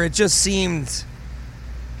seemed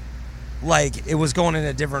like it was going in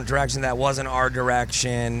a different direction that wasn't our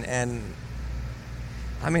direction. And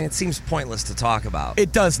I mean, it seems pointless to talk about.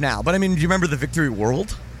 It does now. But I mean, do you remember the Victory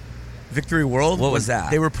World? Victory World? What was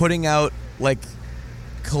that? They were putting out like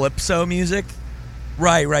calypso music.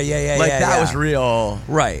 Right, yeah. Like that was real,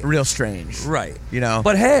 right, real strange, right. You know,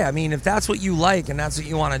 but hey, I mean, if that's what you like and that's what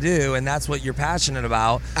you want to do and that's what you're passionate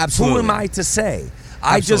about, absolutely. Who am I to say?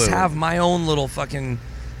 I just have my own little fucking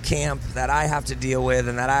camp that I have to deal with,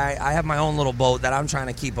 and that I have my own little boat that I'm trying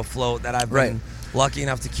to keep afloat. That I've been lucky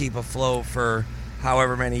enough to keep afloat for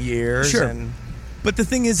however many years. Sure. But the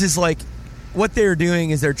thing is like, what they're doing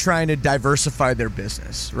is they're trying to diversify their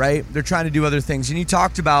business, right? They're trying to do other things. And you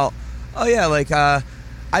talked about, oh yeah, like I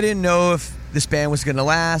didn't know if this band was going to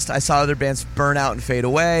last. I saw other bands burn out and fade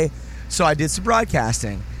away, so I did some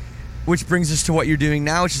broadcasting, which brings us to what you're doing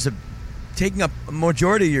now, which is taking up a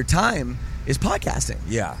majority of your time is podcasting.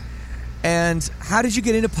 Yeah. And how did you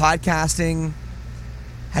get into podcasting?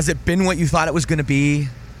 Has it been what you thought it was going to be?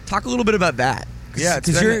 Talk a little bit about that. Yeah,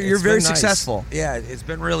 because you're very successful. Yeah, it's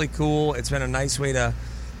been really cool. It's been a nice way to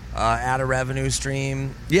add a revenue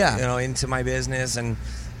stream. Yeah, you know, into my business, and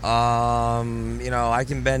you know, I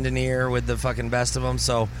can bend an ear with the fucking best of them.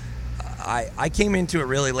 So I came into it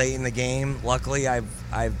really late in the game. Luckily,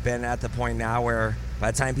 I've been at the point now where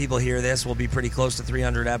by the time people hear this, we'll be pretty close to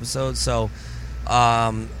 300 episodes. So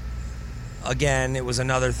again, it was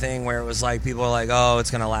another thing where it was like people are like, oh, it's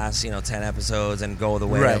going to last, 10 episodes and go the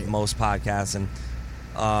way of most podcasts. And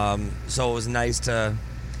so it was nice to,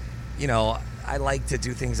 I like to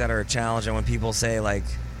do things that are a challenge. And when people say like,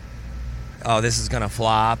 oh, this is going to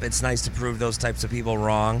flop, it's nice to prove those types of people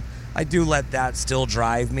wrong. I do let that still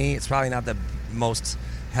drive me. It's probably not the most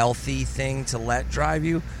healthy thing to let drive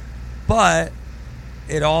you, but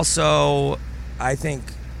it also, I think,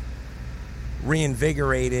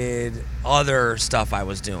 reinvigorated other stuff I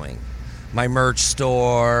was doing. My merch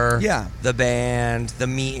store, the band, the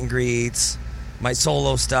meet and greets, my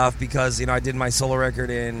solo stuff, because, I did my solo record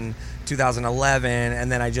in 2011,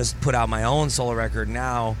 and then I just put out my own solo record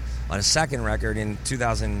now on a second record in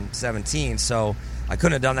 2017. So I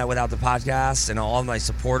couldn't have done that without the podcast, and all my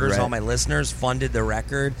supporters, all my listeners funded the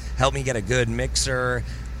record, helped me get a good mixer,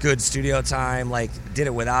 good studio time, did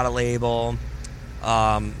it without a label.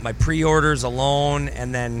 My pre-orders alone,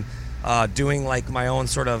 and then doing my own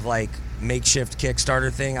sort of makeshift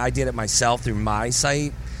Kickstarter thing. I did it myself through my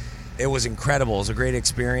site. It was incredible. It was a great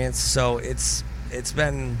experience. So it's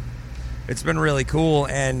been really cool.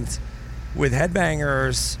 And with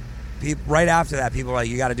Headbangers, right after that, people were like,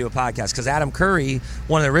 you got to do a podcast, because Adam Curry,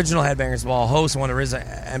 one of the original Headbangers Ball hosts, one of the original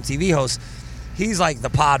MTV hosts, he's like the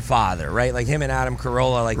pod father, right? Like him and Adam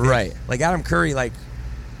Carolla, like Adam Curry,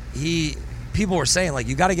 people were saying,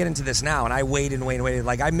 you got to get into this now. And I waited.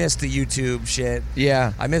 I missed the YouTube shit.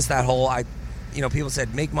 Yeah. I missed that whole, people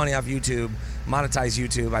said, make money off YouTube, monetize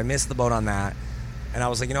YouTube. I missed the boat on that. And I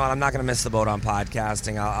was like, you know what? I'm not going to miss the boat on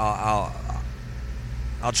podcasting.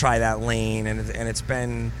 I'll try that lane. And it's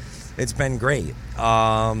been great.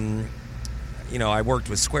 I worked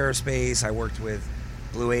with Squarespace. I worked with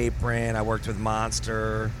Blue Apron. I worked with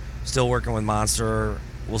Monster. Still working with Monster.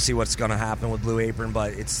 We'll see what's going to happen with Blue Apron,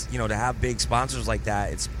 but it's, to have big sponsors like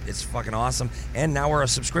that, it's fucking awesome. And now we're a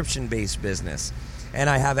subscription-based business, and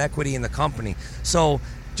I have equity in the company. So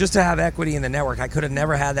just to have equity in the network, I could have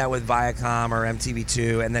never had that with Viacom or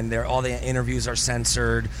MTV2, and then all the interviews are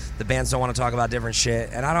censored. The bands don't want to talk about different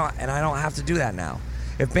shit, and I don't have to do that now.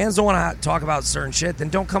 If bands don't want to talk about certain shit, then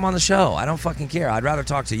don't come on the show. I don't fucking care. I'd rather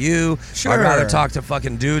talk to you. Sure. I'd rather talk to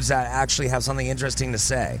fucking dudes that actually have something interesting to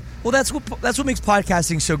say. Well, that's what makes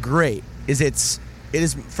podcasting so great. It is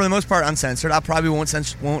for the most part uncensored. I probably won't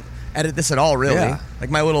edit this at all, really. Yeah.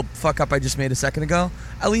 Like my little fuck up I just made a second ago,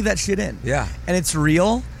 I leave that shit in. Yeah. And it's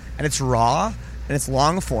real, and it's raw, and it's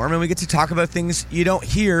long form, and we get to talk about things you don't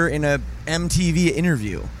hear in a MTV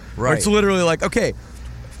interview. Right. Where it's literally like, okay,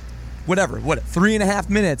 whatever, 3.5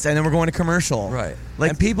 minutes, and then we're going to commercial. Right.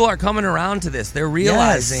 And people are coming around to this. They're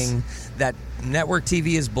realizing that network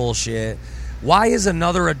TV is bullshit. Why is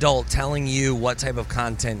another adult telling you what type of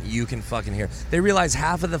content you can fucking hear? They realize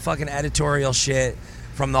half of the fucking editorial shit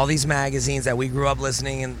from all these magazines that we grew up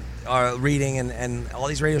listening and reading, and all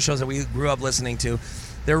these radio shows that we grew up listening to,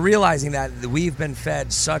 they're realizing that we've been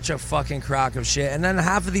fed such a fucking crock of shit. And then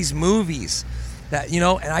half of these movies that,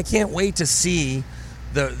 and I can't wait to see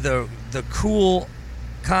the cool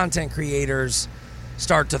content creators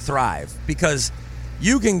start to thrive, because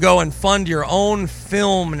you can go and fund your own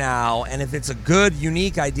film now, and if it's a good,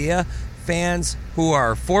 unique idea, fans who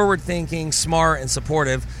are forward-thinking, smart, and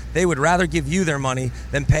supportive, they would rather give you their money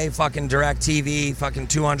than pay fucking DirecTV fucking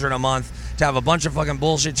 $200 a month to have a bunch of fucking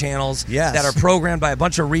bullshit channels that are programmed by a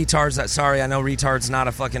bunch of retards that, sorry, I know retard's not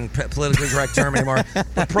a fucking politically correct term anymore,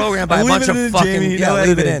 but programmed by a bunch of fucking... Jamey,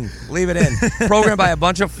 leave it in. Leave it in. Programmed by a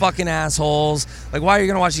bunch of fucking assholes. Like, why are you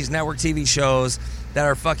going to watch these network TV shows that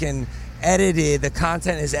are fucking edited? The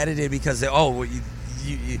content is edited because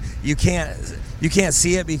you can't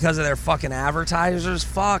see it because of their fucking advertisers.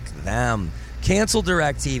 Fuck them. Cancel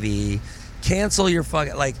DirecTV. Cancel your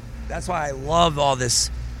fucking... Like, that's why I love all this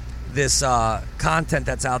content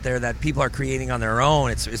that's out there that people are creating on their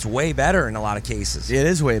own. It's way better in a lot of cases. It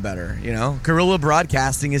is way better, you know. Guerrilla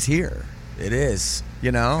broadcasting is here. It is.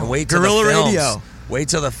 You know? And wait till Guerrilla the films. radio. Wait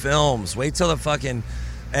till the films. Wait till the fucking...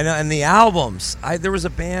 And the albums. There was a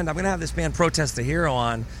band, I'm going to have this band Protest the Hero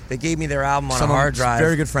on. They gave me their album on a hard drive.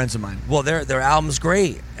 Very good friends of mine. Well, their album's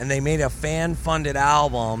great. And they made a fan-funded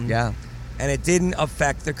album. Yeah. And it didn't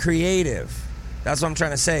affect the creative. That's what I'm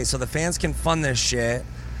trying to say. So the fans can fund this shit,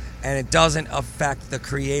 and it doesn't affect the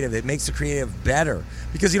creative. It makes the creative better.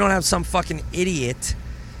 Because you don't have some fucking idiot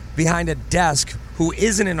behind a desk who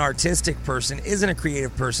isn't an artistic person, isn't a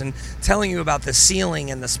creative person, telling you about the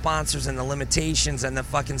ceiling and the sponsors and the limitations and the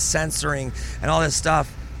fucking censoring and all this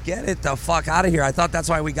stuff. Get it the fuck out of here. I thought that's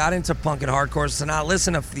why we got into punk and hardcore, is to not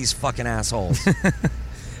listen to these fucking assholes.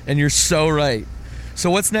 And you're so right.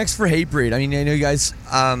 So what's next for Hatebreed? I mean, I know you guys,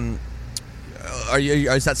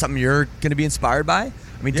 is that something you're going to be inspired by?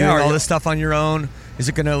 I mean, doing all this stuff on your own, is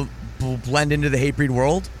it going to blend into the Hatebreed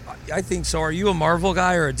world? I think so. Are you a Marvel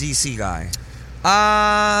guy or a DC guy?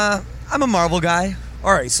 I'm a Marvel guy.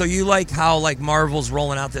 All right, so you like how like Marvel's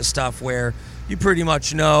rolling out this stuff where you pretty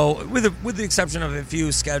much know, with the exception of a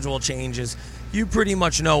few schedule changes, you pretty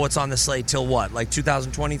much know what's on the slate till what, like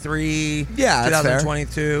 2023? Yeah, that's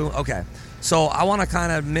 2022. Fair. Okay, so I want to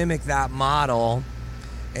kind of mimic that model,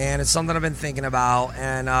 and it's something I've been thinking about,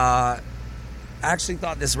 and I actually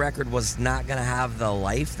thought this record was not going to have the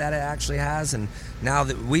life that it actually has, and now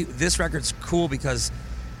that this record's cool because,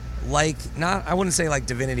 like, I wouldn't say like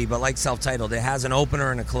Divinity, but like Self-Titled, it has an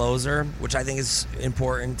opener and a closer, which I think is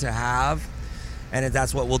important to have, and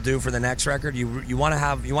that's what we'll do for the next record. You want to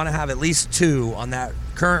have at least two on that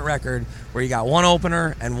current record where you got one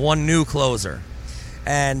opener and one new closer,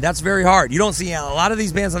 and that's very hard. You don't see a lot of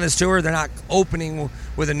these bands on this tour. They're not opening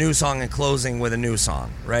with a new song and closing with a new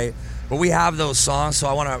song, right? But we have those songs, so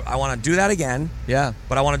I want to do that again. Yeah.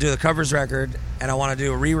 But I want to do the covers record, and I want to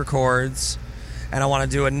do re-records, and I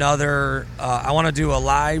want to do another. I want to do a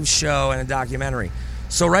live show and a documentary.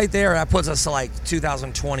 So right there, that puts us to like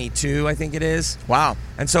 2022, I think it is. Wow.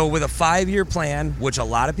 And so with a 5-year plan, which a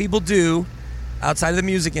lot of people do outside of the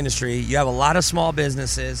music industry, you have a lot of small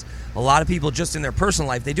businesses, a lot of people just in their personal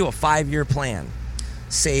life, they do a 5-year plan.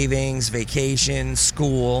 Savings, vacation,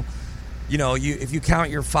 school. You know, if you count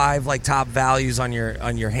your 5 like top values on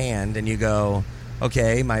your hand, and you go,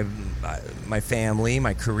 okay, my family,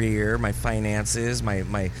 my career, my finances,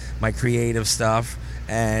 my creative stuff,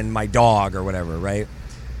 and my dog or whatever, right?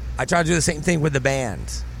 I try to do the same thing with the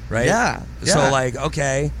band, right? Yeah. So like,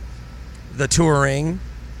 okay, the touring,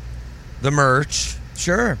 the merch,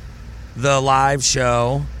 Sure, the live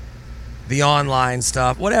show, the online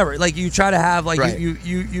stuff, whatever. Like, you try to have like right.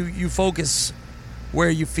 you focus where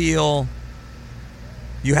you feel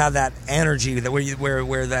you have that energy, that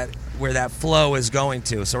where that flow is going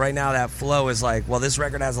to. So right now that flow is like, well, this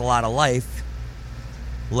record has a lot of life.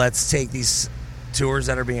 Let's take these tours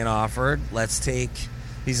that are being offered. Let's take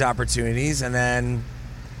these opportunities, and then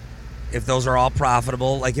if those are all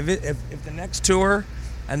profitable, like if the next tour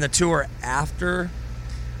and the tour after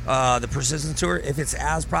the Persistence tour, if it's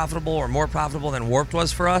as profitable or more profitable than Warped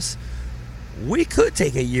was for us, we could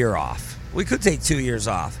take a year off. We could take 2 years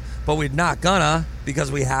off. But we're not gonna,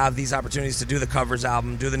 because we have these opportunities to do the covers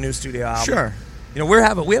album, do the new studio album. Sure. You know, we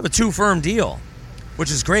have a 2-firm deal,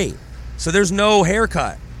 which is great. So there's no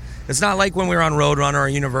haircut. It's not like when we were on Roadrunner or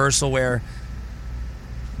Universal where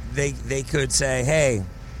they could say, hey,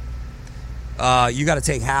 you got to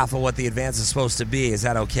take half of what the advance is supposed to be. Is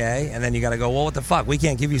that okay? And then you got to go, well, what the fuck? We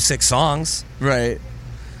can't give you 6 songs. right.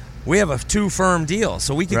 We have a 2-firm deal,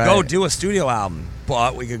 so we could Right. go do a studio album,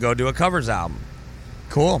 but we could go do a covers album.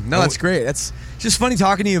 Cool. No, that's great. That's just funny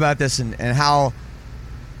talking to you about this and how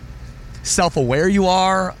self-aware you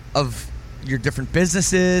are of your different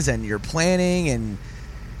businesses and your planning, and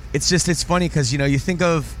it's funny because, you know, you think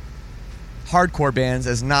of hardcore bands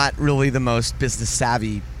as not really the most business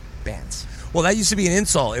savvy bands. Well, that used to be an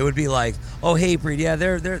insult. It would be like, "Oh, Hatebreed, yeah,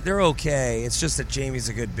 they're okay. It's just that Jamey's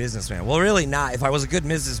a good businessman." Well, really not. If I was a good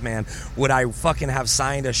businessman, would I fucking have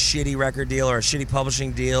signed a shitty record deal or a shitty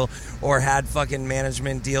publishing deal or had fucking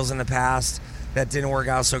management deals in the past that didn't work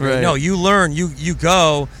out so great? Right. No, you learn, you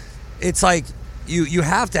go. It's like you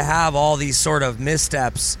have to have all these sort of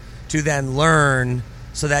missteps to then learn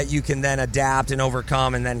so that you can then adapt and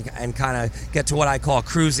overcome and kind of get to what I call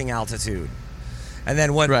cruising altitude. And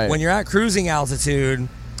then when you're at cruising altitude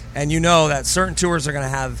and you know that certain tours are going to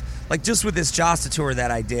have, like just with this Jasta tour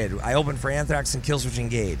that I did, I opened for Anthrax and Killswitch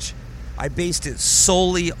Engage. I based it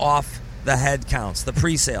solely off the head counts, the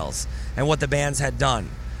pre-sales, and what the bands had done.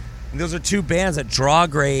 And those are two bands that draw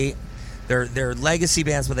great. They're legacy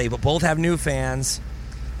bands, but they both have new fans.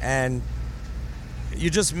 And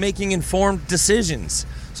you're just making informed decisions.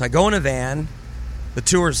 So I go in a van. The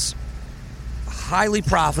tour's highly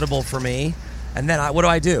profitable for me. And then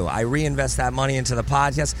what do? I reinvest that money into the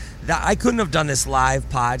podcast. I couldn't have done this live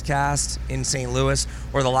podcast in St. Louis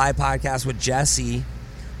or the live podcast with Jesse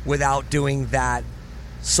without doing that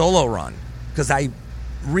solo run, because I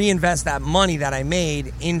reinvest that money that I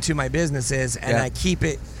made into my businesses and I keep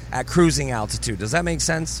it at cruising altitude. Does that make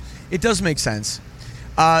sense? It does make sense.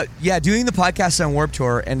 Doing the podcast on Warped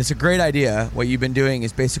Tour, and it's a great idea. What you've been doing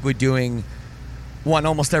is basically doing one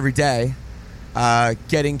almost every day.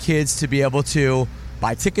 Getting kids to be able to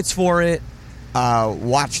buy tickets for it,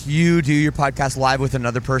 watch you do your podcast live with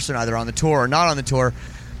another person, either on the tour or not on the tour.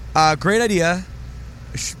 Great idea.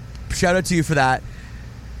 Shout out to you for that.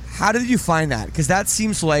 How did you find that? Because that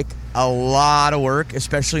seems like a lot of work,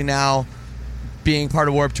 especially now being part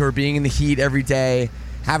of Warped Tour, being in the heat every day,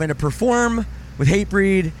 having to perform with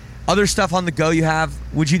Hatebreed, other stuff on the go you have.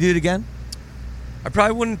 Would you do it again? I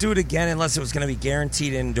probably wouldn't do it again unless it was going to be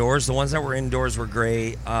guaranteed indoors. The ones that were indoors were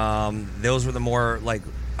great. Those were the more, like,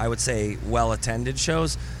 I would say, well-attended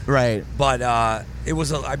shows. Right. But it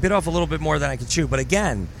was I bit off a little bit more than I could chew. But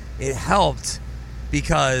again, it helped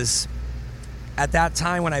because at that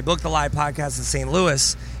time when I booked the live podcast in St.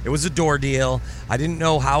 Louis, it was a door deal. I didn't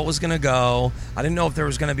know how it was going to go. I didn't know if there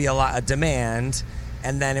was going to be a lot of demand.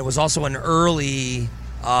 And then it was also an early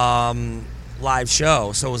live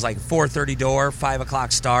show, so it was like 4:30 door, 5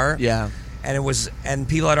 o'clock start. Yeah. And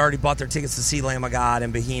people had already bought their tickets to see Lamb of God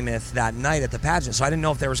and Behemoth that night at the pageant. So I didn't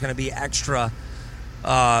know if there was going to be extra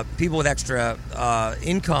people with extra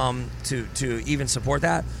income to even support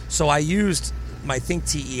that. So I used my Think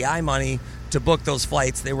TEI money to book those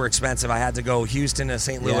flights. They were expensive. I had to go Houston to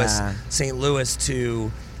St. Louis, St. Louis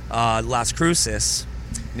to Las Cruces.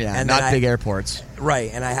 Yeah, and not big airports. Right,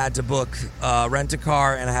 and I had to book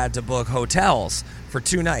rent-a-car and I had to book hotels for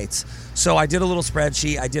 2 nights. So I did a little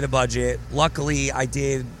spreadsheet. I did a budget. Luckily, I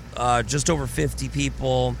did just over 50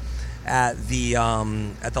 people at the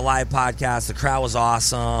live podcast. The crowd was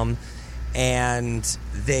awesome, and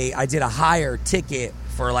I did a higher ticket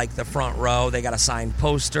for like the front row. They got a signed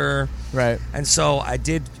poster, right? And so I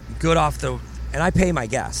did good off and I pay my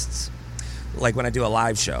guests, like when I do a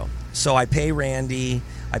live show. So I pay Randy,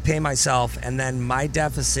 I pay myself, and then my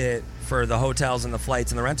deficit for the hotels and the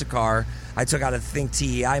flights and the rent-a-car, I took out of Think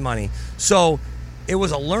TEI money. So it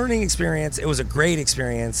was a learning experience. It was a great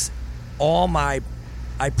experience. I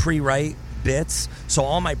pre-write bits, so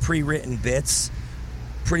all my pre-written bits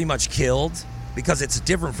pretty much killed because it's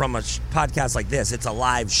different from a podcast like this. It's a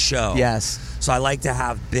live show. Yes. So I like to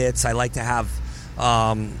have bits. I like to have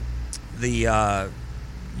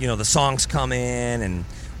the songs come in, and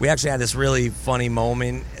we actually had this really funny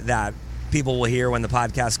moment that people will hear when the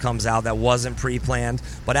podcast comes out that wasn't pre-planned.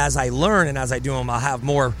 But as I learn and as I do them, I'll have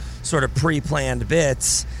more sort of pre-planned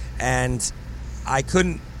bits, and I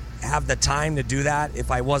couldn't have the time to do that if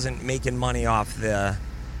I wasn't making money off the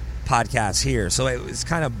podcast here. So it was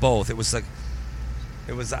kind of both.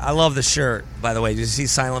 I love the shirt, by the way. Did you see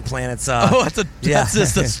Silent Planet's? That's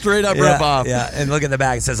just a straight up rip off. Yeah, and look at the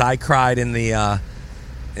back. It says, "I cried in the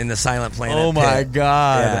Silent Planet." Oh my pit.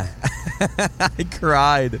 God. Yeah. I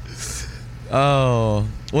cried. Oh.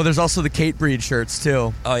 Well, there's also the Hatebreed shirts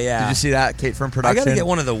too. Oh yeah. Did you see that? Kate from production. I got to get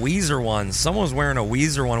one of the Weezer ones. Someone was wearing a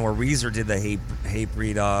Weezer one where Weezer did the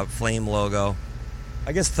Hatebreed flame logo.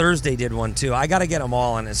 I guess Thursday did one too. I got to get them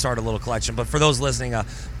all and start a little collection. But for those listening,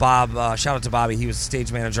 Bob, shout out to Bobby. He was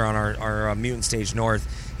stage manager on our Mutant Stage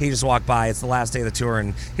North. He just walked by. It's the last day of the tour,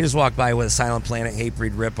 and he just walked by with a Silent Planet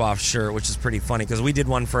Hatebreed ripoff shirt, which is pretty funny because we did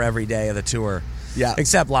one for every day of the tour. Yeah.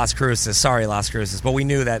 Except Las Cruces. Sorry, Las Cruces. But we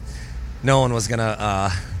knew that no one was going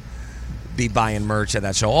to be buying merch at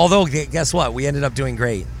that show. Although, guess what? We ended up doing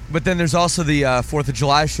great. But then there's also the 4th of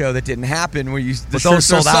July show that didn't happen, where the But those shirts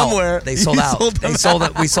sold are out. somewhere. They sold out. They sold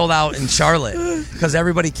it. We sold out in Charlotte because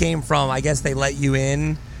everybody came from. I guess they let you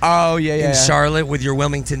in. Oh yeah, in Charlotte with your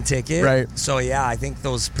Wilmington ticket. Right. So yeah, I think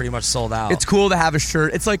those pretty much sold out. It's cool to have a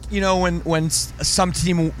shirt. It's like, when some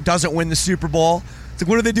team doesn't win the Super Bowl, it's like,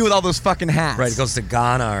 what do they do with all those fucking hats? Right. It goes to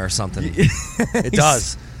Ghana or something. It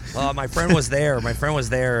does. My friend was there. My friend was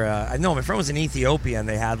in Ethiopia, and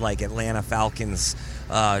they had like Atlanta Falcons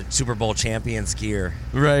Super Bowl champions gear.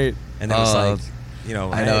 Right. And it was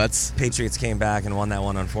I know Patriots came back and won that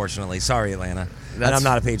one, unfortunately. Sorry, Atlanta. And I'm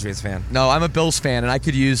not a Patriots fan. No, I'm a Bills fan, and I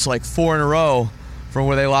could use like 4 in a row from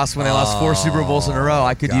where they lost when they lost 4 Super Bowls in a row.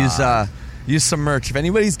 I could use some merch. If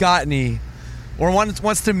anybody's got any or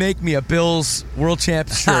wants to make me a Bills World Champ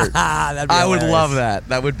shirt, I would love that.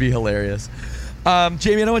 That would be hilarious.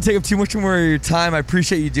 Jamey, I don't want to take up too much more of your time. I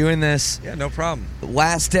appreciate you doing this. Yeah, no problem.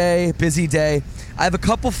 Last day, busy day. I have a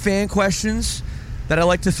couple fan questions that I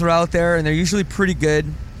like to throw out there, and they're usually pretty good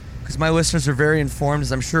because my listeners are very informed,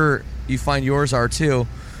 as I'm sure you find yours are too.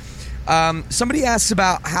 Somebody asks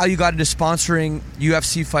about how you got into sponsoring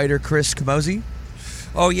UFC fighter Chris Camozzi.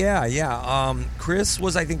 Oh, yeah. Chris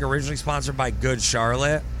was, I think, originally sponsored by Good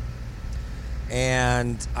Charlotte.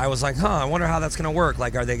 And I was like, I wonder how that's going to work.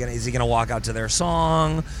 Like, is he going to walk out to their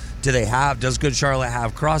song? Does Good Charlotte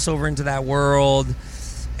have crossover into that world?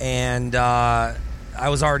 And I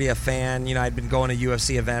was already a fan. I'd been going to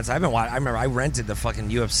UFC events. I remember I rented the fucking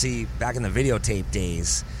UFC back in the videotape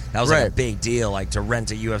days. That was like a big deal, like to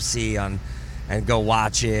rent a UFC and go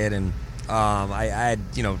watch it. And I had,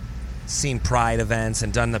 seen Pride events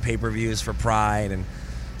and done the pay-per-views for Pride. And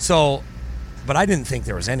so, but I didn't think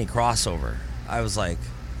there was any crossover. I was like,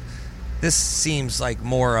 this seems like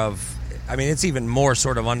more of, it's even more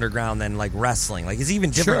sort of underground than like wrestling. Like, it's even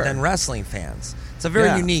different than wrestling fans. It's a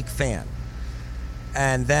very unique fan.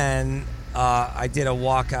 And then I did a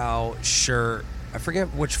walkout shirt. I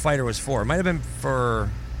forget which fighter it was for. It might have been for,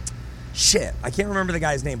 I can't remember the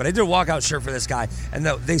guy's name, but I did a walkout shirt for this guy. And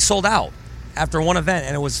they sold out after one event,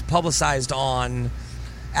 and it was publicized on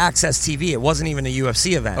Access TV. It wasn't even a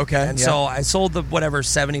UFC event. Okay. And so I sold the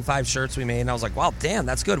 75 shirts we made, and I was like, wow, damn,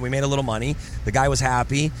 that's good. We made a little money. The guy was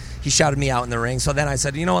happy. He shouted me out in the ring. So then I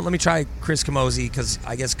said, you know what, let me try Chris Camozzi, because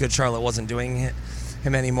I guess Good Charlotte wasn't doing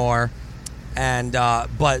him anymore. And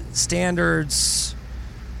but standards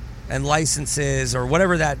and licenses or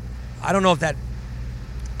whatever that, I don't know if that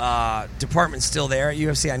department's still there at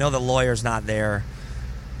UFC. I know the lawyer's not there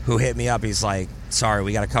who hit me up. He's like, sorry,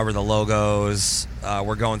 we got to cover the logos.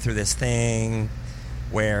 We're going through this thing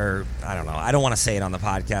where, I don't know. I don't want to say it on the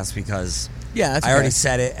podcast because I already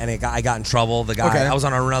said it, and I got in trouble. The guy, I was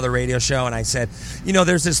on another radio show, and I said,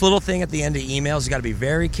 there's this little thing at the end of emails. You got to be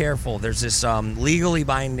very careful. There's this legally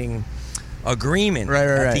binding agreement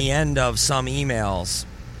at the end of some emails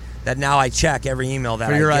that now I check every email that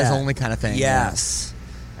I get. For your eyes only kind of thing. Yes.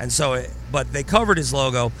 Yeah. And so, but they covered his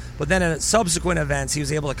logo. But then at subsequent events, he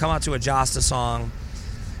was able to come out to a Jasta song.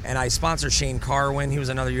 And I sponsored Shane Carwin. He was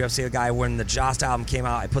another UFC guy. When the Jasta album came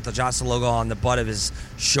out, I put the Jasta logo on the butt of his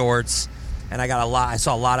shorts. And I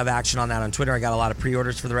saw a lot of action on that on Twitter. I got a lot of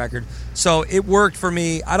pre-orders for the record. So it worked for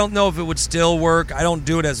me. I don't know if it would still work. I don't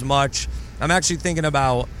do it as much. I'm actually thinking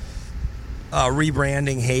about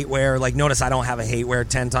rebranding Hatewear. Like, notice I don't have a Hatewear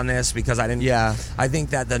tent on this because I didn't. Yeah. I think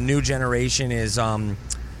that the new generation is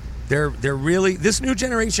they're really, this new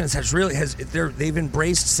generation they've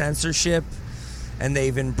embraced censorship, and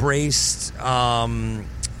they've embraced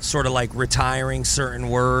sort of like retiring certain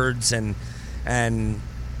words and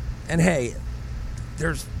hey,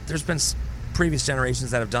 there's been previous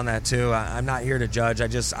generations that have done that too. I'm not here to judge.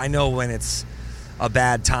 I know when it's a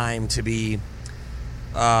bad time to be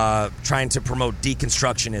trying to promote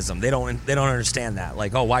deconstructionism. They don't understand that.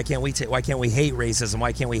 Like, oh, why can't we hate racism?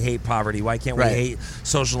 Why can't we hate poverty? Why can't we hate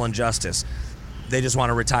social injustice? They just want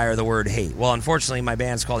to retire the word hate. Well, unfortunately, my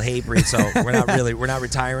band's called Hatebreed, so we're not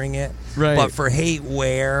retiring it. Right. But for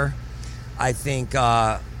Hatewear, I think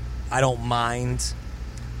I don't mind.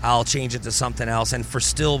 I'll change it to something else. And for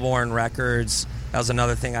Stillborn Records, that was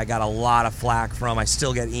another thing I got a lot of flack from. I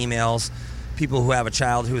still get emails. People who have a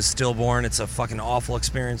child who is stillborn, it's a fucking awful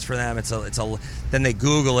experience for them. Then they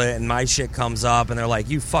Google it and my shit comes up and they're like,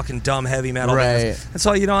 you fucking dumb heavy metal bands. And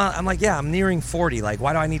so, I'm like, yeah, I'm nearing 40. Like,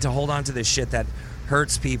 why do I need to hold on to this shit that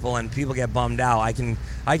hurts people and people get bummed out? I can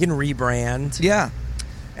rebrand. Yeah.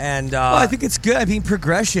 And well, I think it's good. I mean,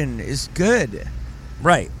 progression is good.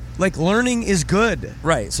 Right. Like, learning is good.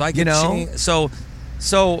 Right. So I can change. So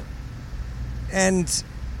and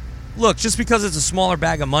look, just because it's a smaller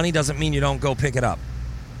bag of money doesn't mean you don't go pick it up.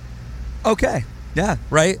 Okay. Yeah.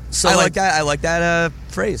 Right? So I like that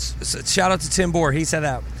phrase. So shout out to Tim Bohr. He said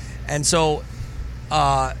that. And so,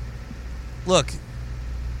 look,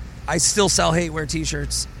 I still sell hate wear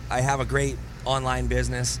t-shirts. I have a great online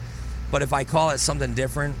business. But if I call it something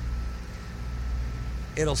different,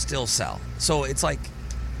 it'll still sell. So it's like,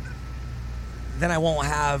 then I won't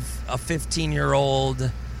have a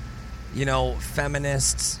 15-year-old,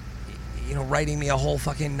 feminist, writing me a whole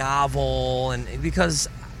fucking novel. And because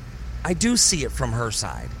I do see it from her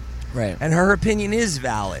side. Right. And her opinion is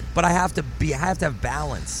valid, but I have to have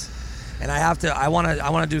balance. And I want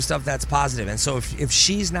to do stuff that's positive. And so if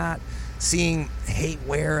she's not seeing hate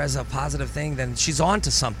wear as a positive thing, then she's on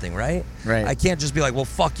to something, right? Right. I can't just be like, well,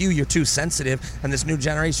 fuck you, you're too sensitive, and this new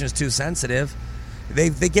generation is too sensitive.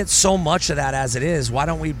 They get so much of that as it is. Why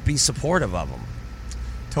don't we be supportive of them?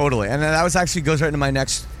 Totally. And that actually goes right into my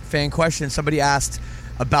next fan question. Somebody asked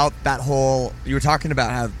about that whole, you were talking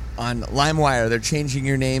about how on LimeWire they're changing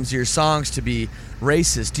your names of your songs to be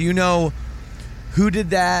racist. Do you know who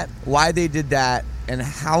did that, why they did that, and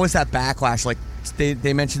how is that backlash? Like,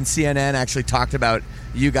 they mentioned CNN actually talked about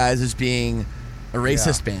you guys as being a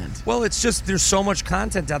racist band. Well, it's just there's so much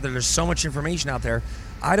content out there. There's so much information out there.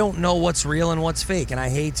 I don't know what's real and what's fake, and I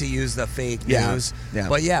hate to use the fake news. Yeah.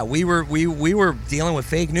 But yeah, we were dealing with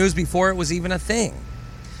fake news before it was even a thing.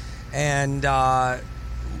 And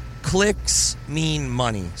clicks mean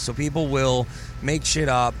money, so people will make shit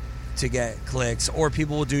up to get clicks, or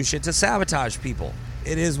people will do shit to sabotage people.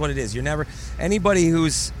 It is what it is. You're never anybody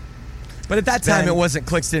who's. But at that time, it wasn't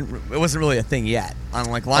clicks. It wasn't really a thing yet on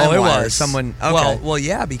like LimeWire. It was someone. Okay. Well,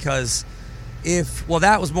 yeah, because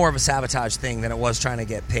that was more of a sabotage thing than it was trying to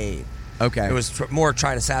get paid. Okay. It was more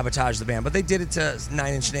trying to sabotage the band, but they did it to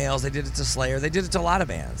 9 Inch Nails. They did it to Slayer. They did it to a lot of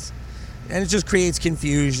bands, and it just creates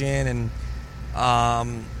confusion, and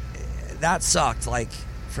that sucked. Like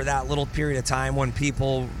for that little period of time when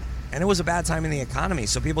people. And it was a bad time in the economy,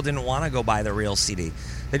 so people didn't want to go buy the real CD.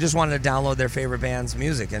 They just wanted to download their favorite band's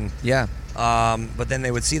music. And but then they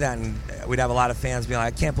would see that, and we'd have a lot of fans be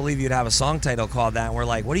like, I can't believe you'd have a song title called that. And we're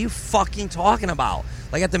like, what are you fucking talking about?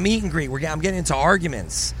 Like at the meet and greet, I'm getting into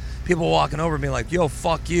arguments. People walking over and being like, yo,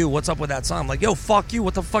 fuck you. What's up with that song? I'm like, yo, fuck you.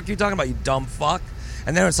 What the fuck are you talking about, you dumb fuck?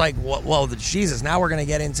 And then it's like, well, Jesus, now we're going to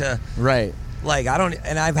get into... Right. Like,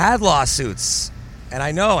 and I've had lawsuits, and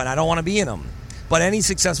I know, and I don't want to be in them. But any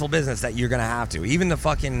successful business that you're going to have to, even the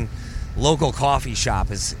fucking local coffee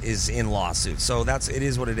shop is in lawsuits. So it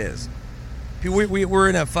is what it is. We're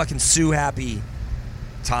in a fucking sue-happy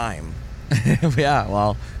time. Yeah,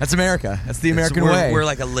 well, that's America. That's the American way. We're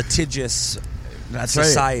like a litigious That's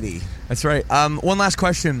society. Right. That's right. One last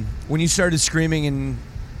question. When you started screaming in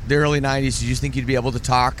the early 90s, did you think you'd be able to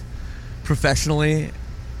talk professionally?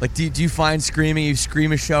 Like, do you find screaming, you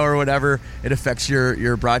scream a show or whatever, it affects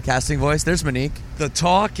your broadcasting voice? There's Monique. The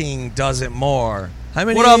talking does it more. Hi,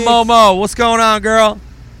 Monique. What up, Momo? What's going on, girl?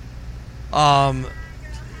 Shout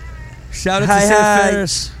out to Seth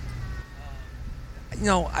Ferris.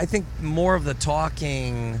 I think more of the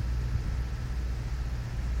talking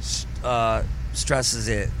stresses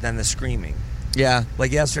it than the screaming. Yeah.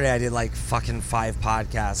 Like yesterday, I did like fucking 5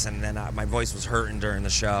 podcasts, and then my voice was hurting during the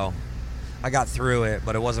show. I got through it,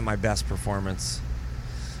 but it wasn't my best performance.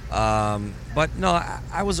 But no,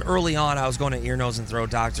 I was early on. I was going to ear, nose, and throat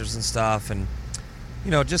doctors and stuff, and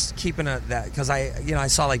just keeping that because I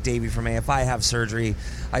saw like Davey from AFI have surgery.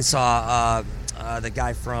 I saw the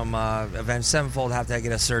guy from Avenged Sevenfold have to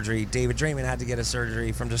get a surgery. David Draymond had to get a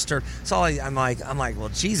surgery from Disturbed. So I'm like, well,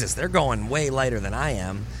 Jesus, they're going way lighter than I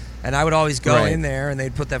am. And I would always go in there, and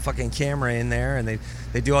they'd put that fucking camera in there, and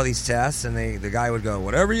they do all these tests, and the guy would go,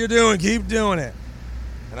 whatever you're doing, keep doing it.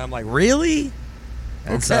 And I'm like, really?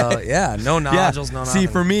 And so, yeah, no nodules, no nothing. See,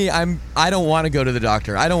 for me, I don't want to go to the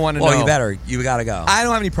doctor. I don't want to know. Oh, you better. You got to go. I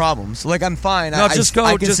don't have any problems. Like, I'm fine. No, just go.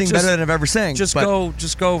 I can sing better than I've ever sang. Just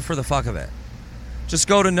go for the fuck of it. Just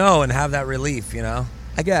go to know and have that relief, I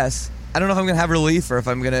guess. I don't know if I'm going to have relief or if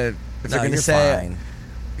I'm going to, if they're going to say fine.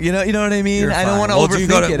 You know what I mean? You're I don't want to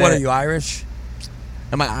overthink it. What are you, Irish?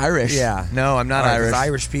 Am I Irish? Yeah. No, I'm not Irish.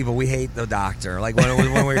 Irish people, we hate the doctor. Like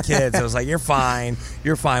when we were kids, it was like, you're fine.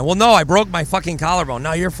 You're fine. Well, no, I broke my fucking collarbone.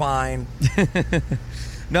 No, you're fine.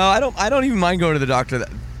 No, I don't even mind going to the doctor.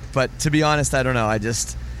 But to be honest, I don't know.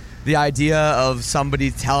 The idea of somebody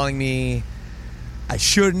telling me I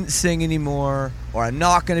shouldn't sing anymore or I'm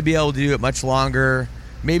not going to be able to do it much longer.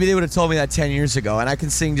 Maybe they would have told me that 10 years ago, and I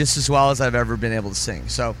can sing just as well as I've ever been able to sing.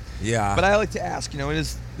 So, yeah. But I like to ask,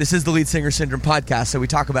 this is the Lead Singer Syndrome podcast, so we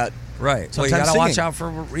talk about right. Well, you got to watch out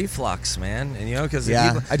for reflux, man, and because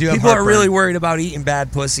people are really worried about eating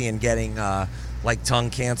bad pussy and getting like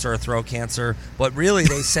tongue cancer or throat cancer, but really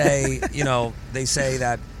they say they say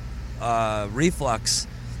that reflux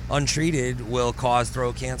untreated will cause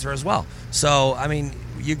throat cancer as well. So, I mean,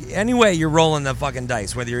 anyway, you're rolling the fucking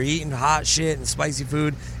dice. Whether you're eating hot shit and spicy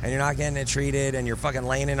food and you're not getting it treated, and you're fucking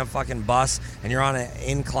laying in a fucking bus and you're on an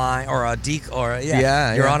incline or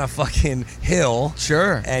you're on a fucking hill.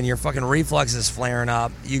 Sure. And your fucking reflux is flaring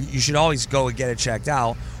up. You should always go and get it checked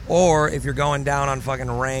out. Or if you're going down on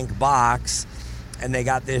fucking Rank Box and they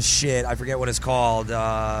got this shit, I forget what it's called,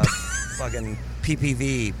 fucking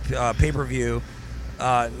PPV, pay-per-view.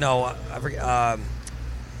 No, I forget.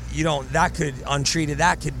 That could, untreated,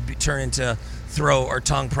 that could turn into throat or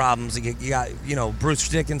tongue problems. You got, Bruce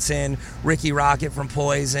Dickinson, Ricky Rocket from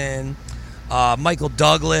Poison, Michael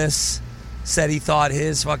Douglas said he thought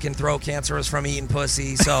his fucking throat cancer was from eating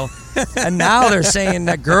pussy. So, and now they're saying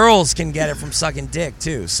that girls can get it from sucking dick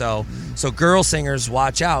too. So girl singers,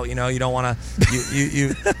 watch out. You don't want to,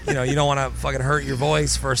 you don't want to fucking hurt your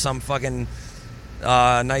voice for some fucking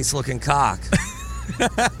nice looking cock.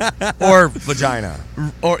 Or vagina.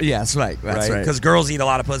 Or yes, right. That's right. Because girls eat a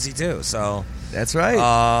lot of pussy too. So that's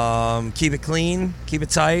right. Keep it clean, keep it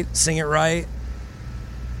tight, sing it right.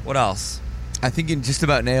 What else? I think you just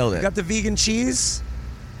about nailed it. You got the vegan cheese?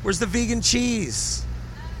 Where's the vegan cheese?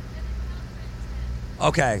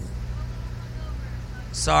 Okay.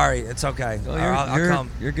 Sorry, it's okay. I'll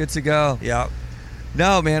come. You're good to go. Yeah.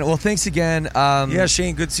 No, man. Well, thanks again. Yeah,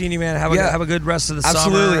 Shane, good seeing you, man. Have a good rest of the summer.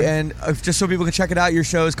 Absolutely. And just so people can check it out, your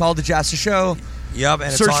show is called The Jasta Show. Yep,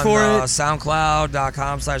 and search it's on for it.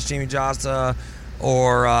 SoundCloud.com/Jamey Jasta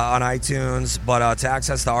or on iTunes. But to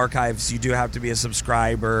access the archives, you do have to be a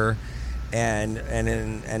subscriber.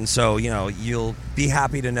 And so, you'll be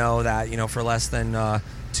happy to know that, for less than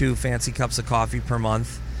 2 fancy cups of coffee per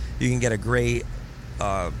month, you can get a great,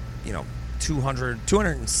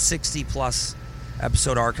 260 plus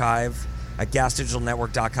episode archive at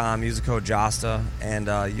gasdigitalnetwork.com. Use the code JASTA, and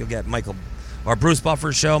you'll get Bruce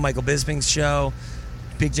Buffer's show, Michael Bisping's show,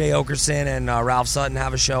 Big J. Okerson and Ralph Sutton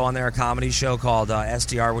have a show on there, a comedy show called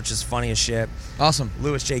SDR, which is funny as shit. Awesome.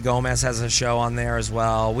 Louis J. Gomez has a show on there as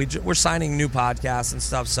well. We're signing new podcasts and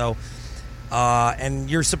stuff, so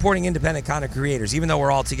and you're supporting independent content creators. Even though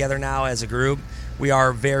we're all together now as a group, we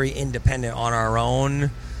are very independent on our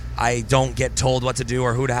own. I don't get told what to do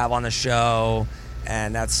or who to have on the show,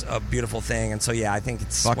 and that's a beautiful thing. And so, yeah, I think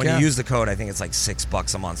it's you use the code, I think it's like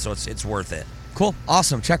 $6 a month, so it's worth it. Cool.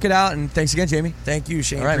 Awesome. Check it out, and thanks again, Jamey. Thank you,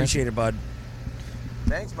 Shane. Right, appreciate it, bud.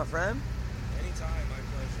 Thanks, my friend. Anytime, my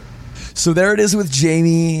pleasure. So there it is with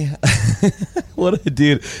Jamey. What a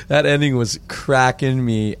dude. That ending was cracking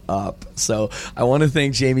me up. So I want to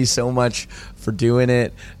thank Jamey so much for doing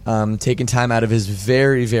it, taking time out of his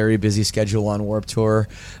very, very busy schedule on Warped Tour.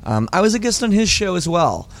 I was a guest on his show as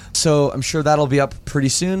well, so I'm sure that'll be up pretty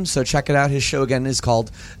soon. So check it out. His show, again, is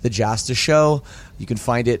called The Jasta Show. You can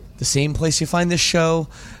find it the same place you find this show,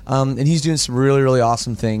 and he's doing some really, really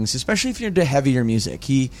awesome things, especially if you're into heavier music.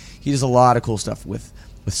 He does a lot of cool stuff with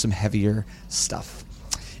some heavier stuff.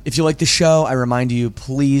 If you like the show, I remind you,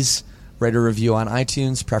 please write a review on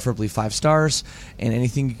iTunes, preferably 5 stars, and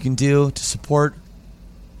anything you can do to support,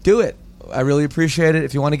 do it. I really appreciate it.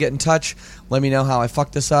 If you want to get in touch, let me know how I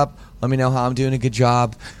fucked this up. Let me know how I'm doing a good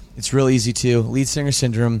job. It's real easy to.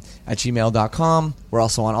 leadsingersyndrome@gmail.com. We're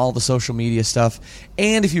also on all the social media stuff.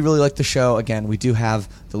 And if you really like the show, again, we do have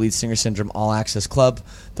the Lead Singer Syndrome All Access Club.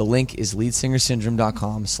 The link is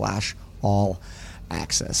leadsingersyndrome.com/all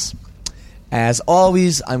access. As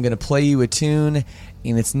always, I'm going to play you a tune,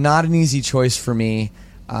 and it's not an easy choice for me.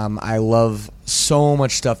 I love so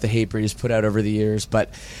much stuff the Hatebreed has put out over the years, but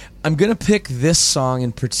I'm going to pick this song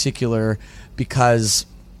in particular because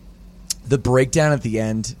the breakdown at the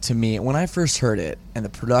end, to me, when I first heard it, and the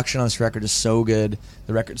production on this record is so good,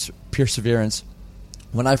 the record's Perseverance,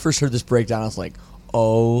 when I first heard this breakdown, I was like,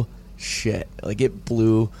 oh shit. Like, it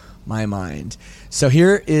blew my mind. So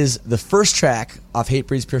here is the first track off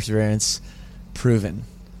Hatebreed's Perseverance, Proven,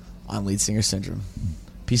 on Lead Singer Syndrome.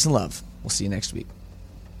 Peace and love. We'll see you next week.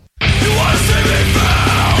 You wanna see me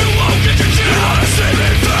fail? You won't get your chance. You wanna see me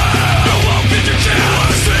fail? You won't get your chance. You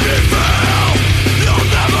wanna see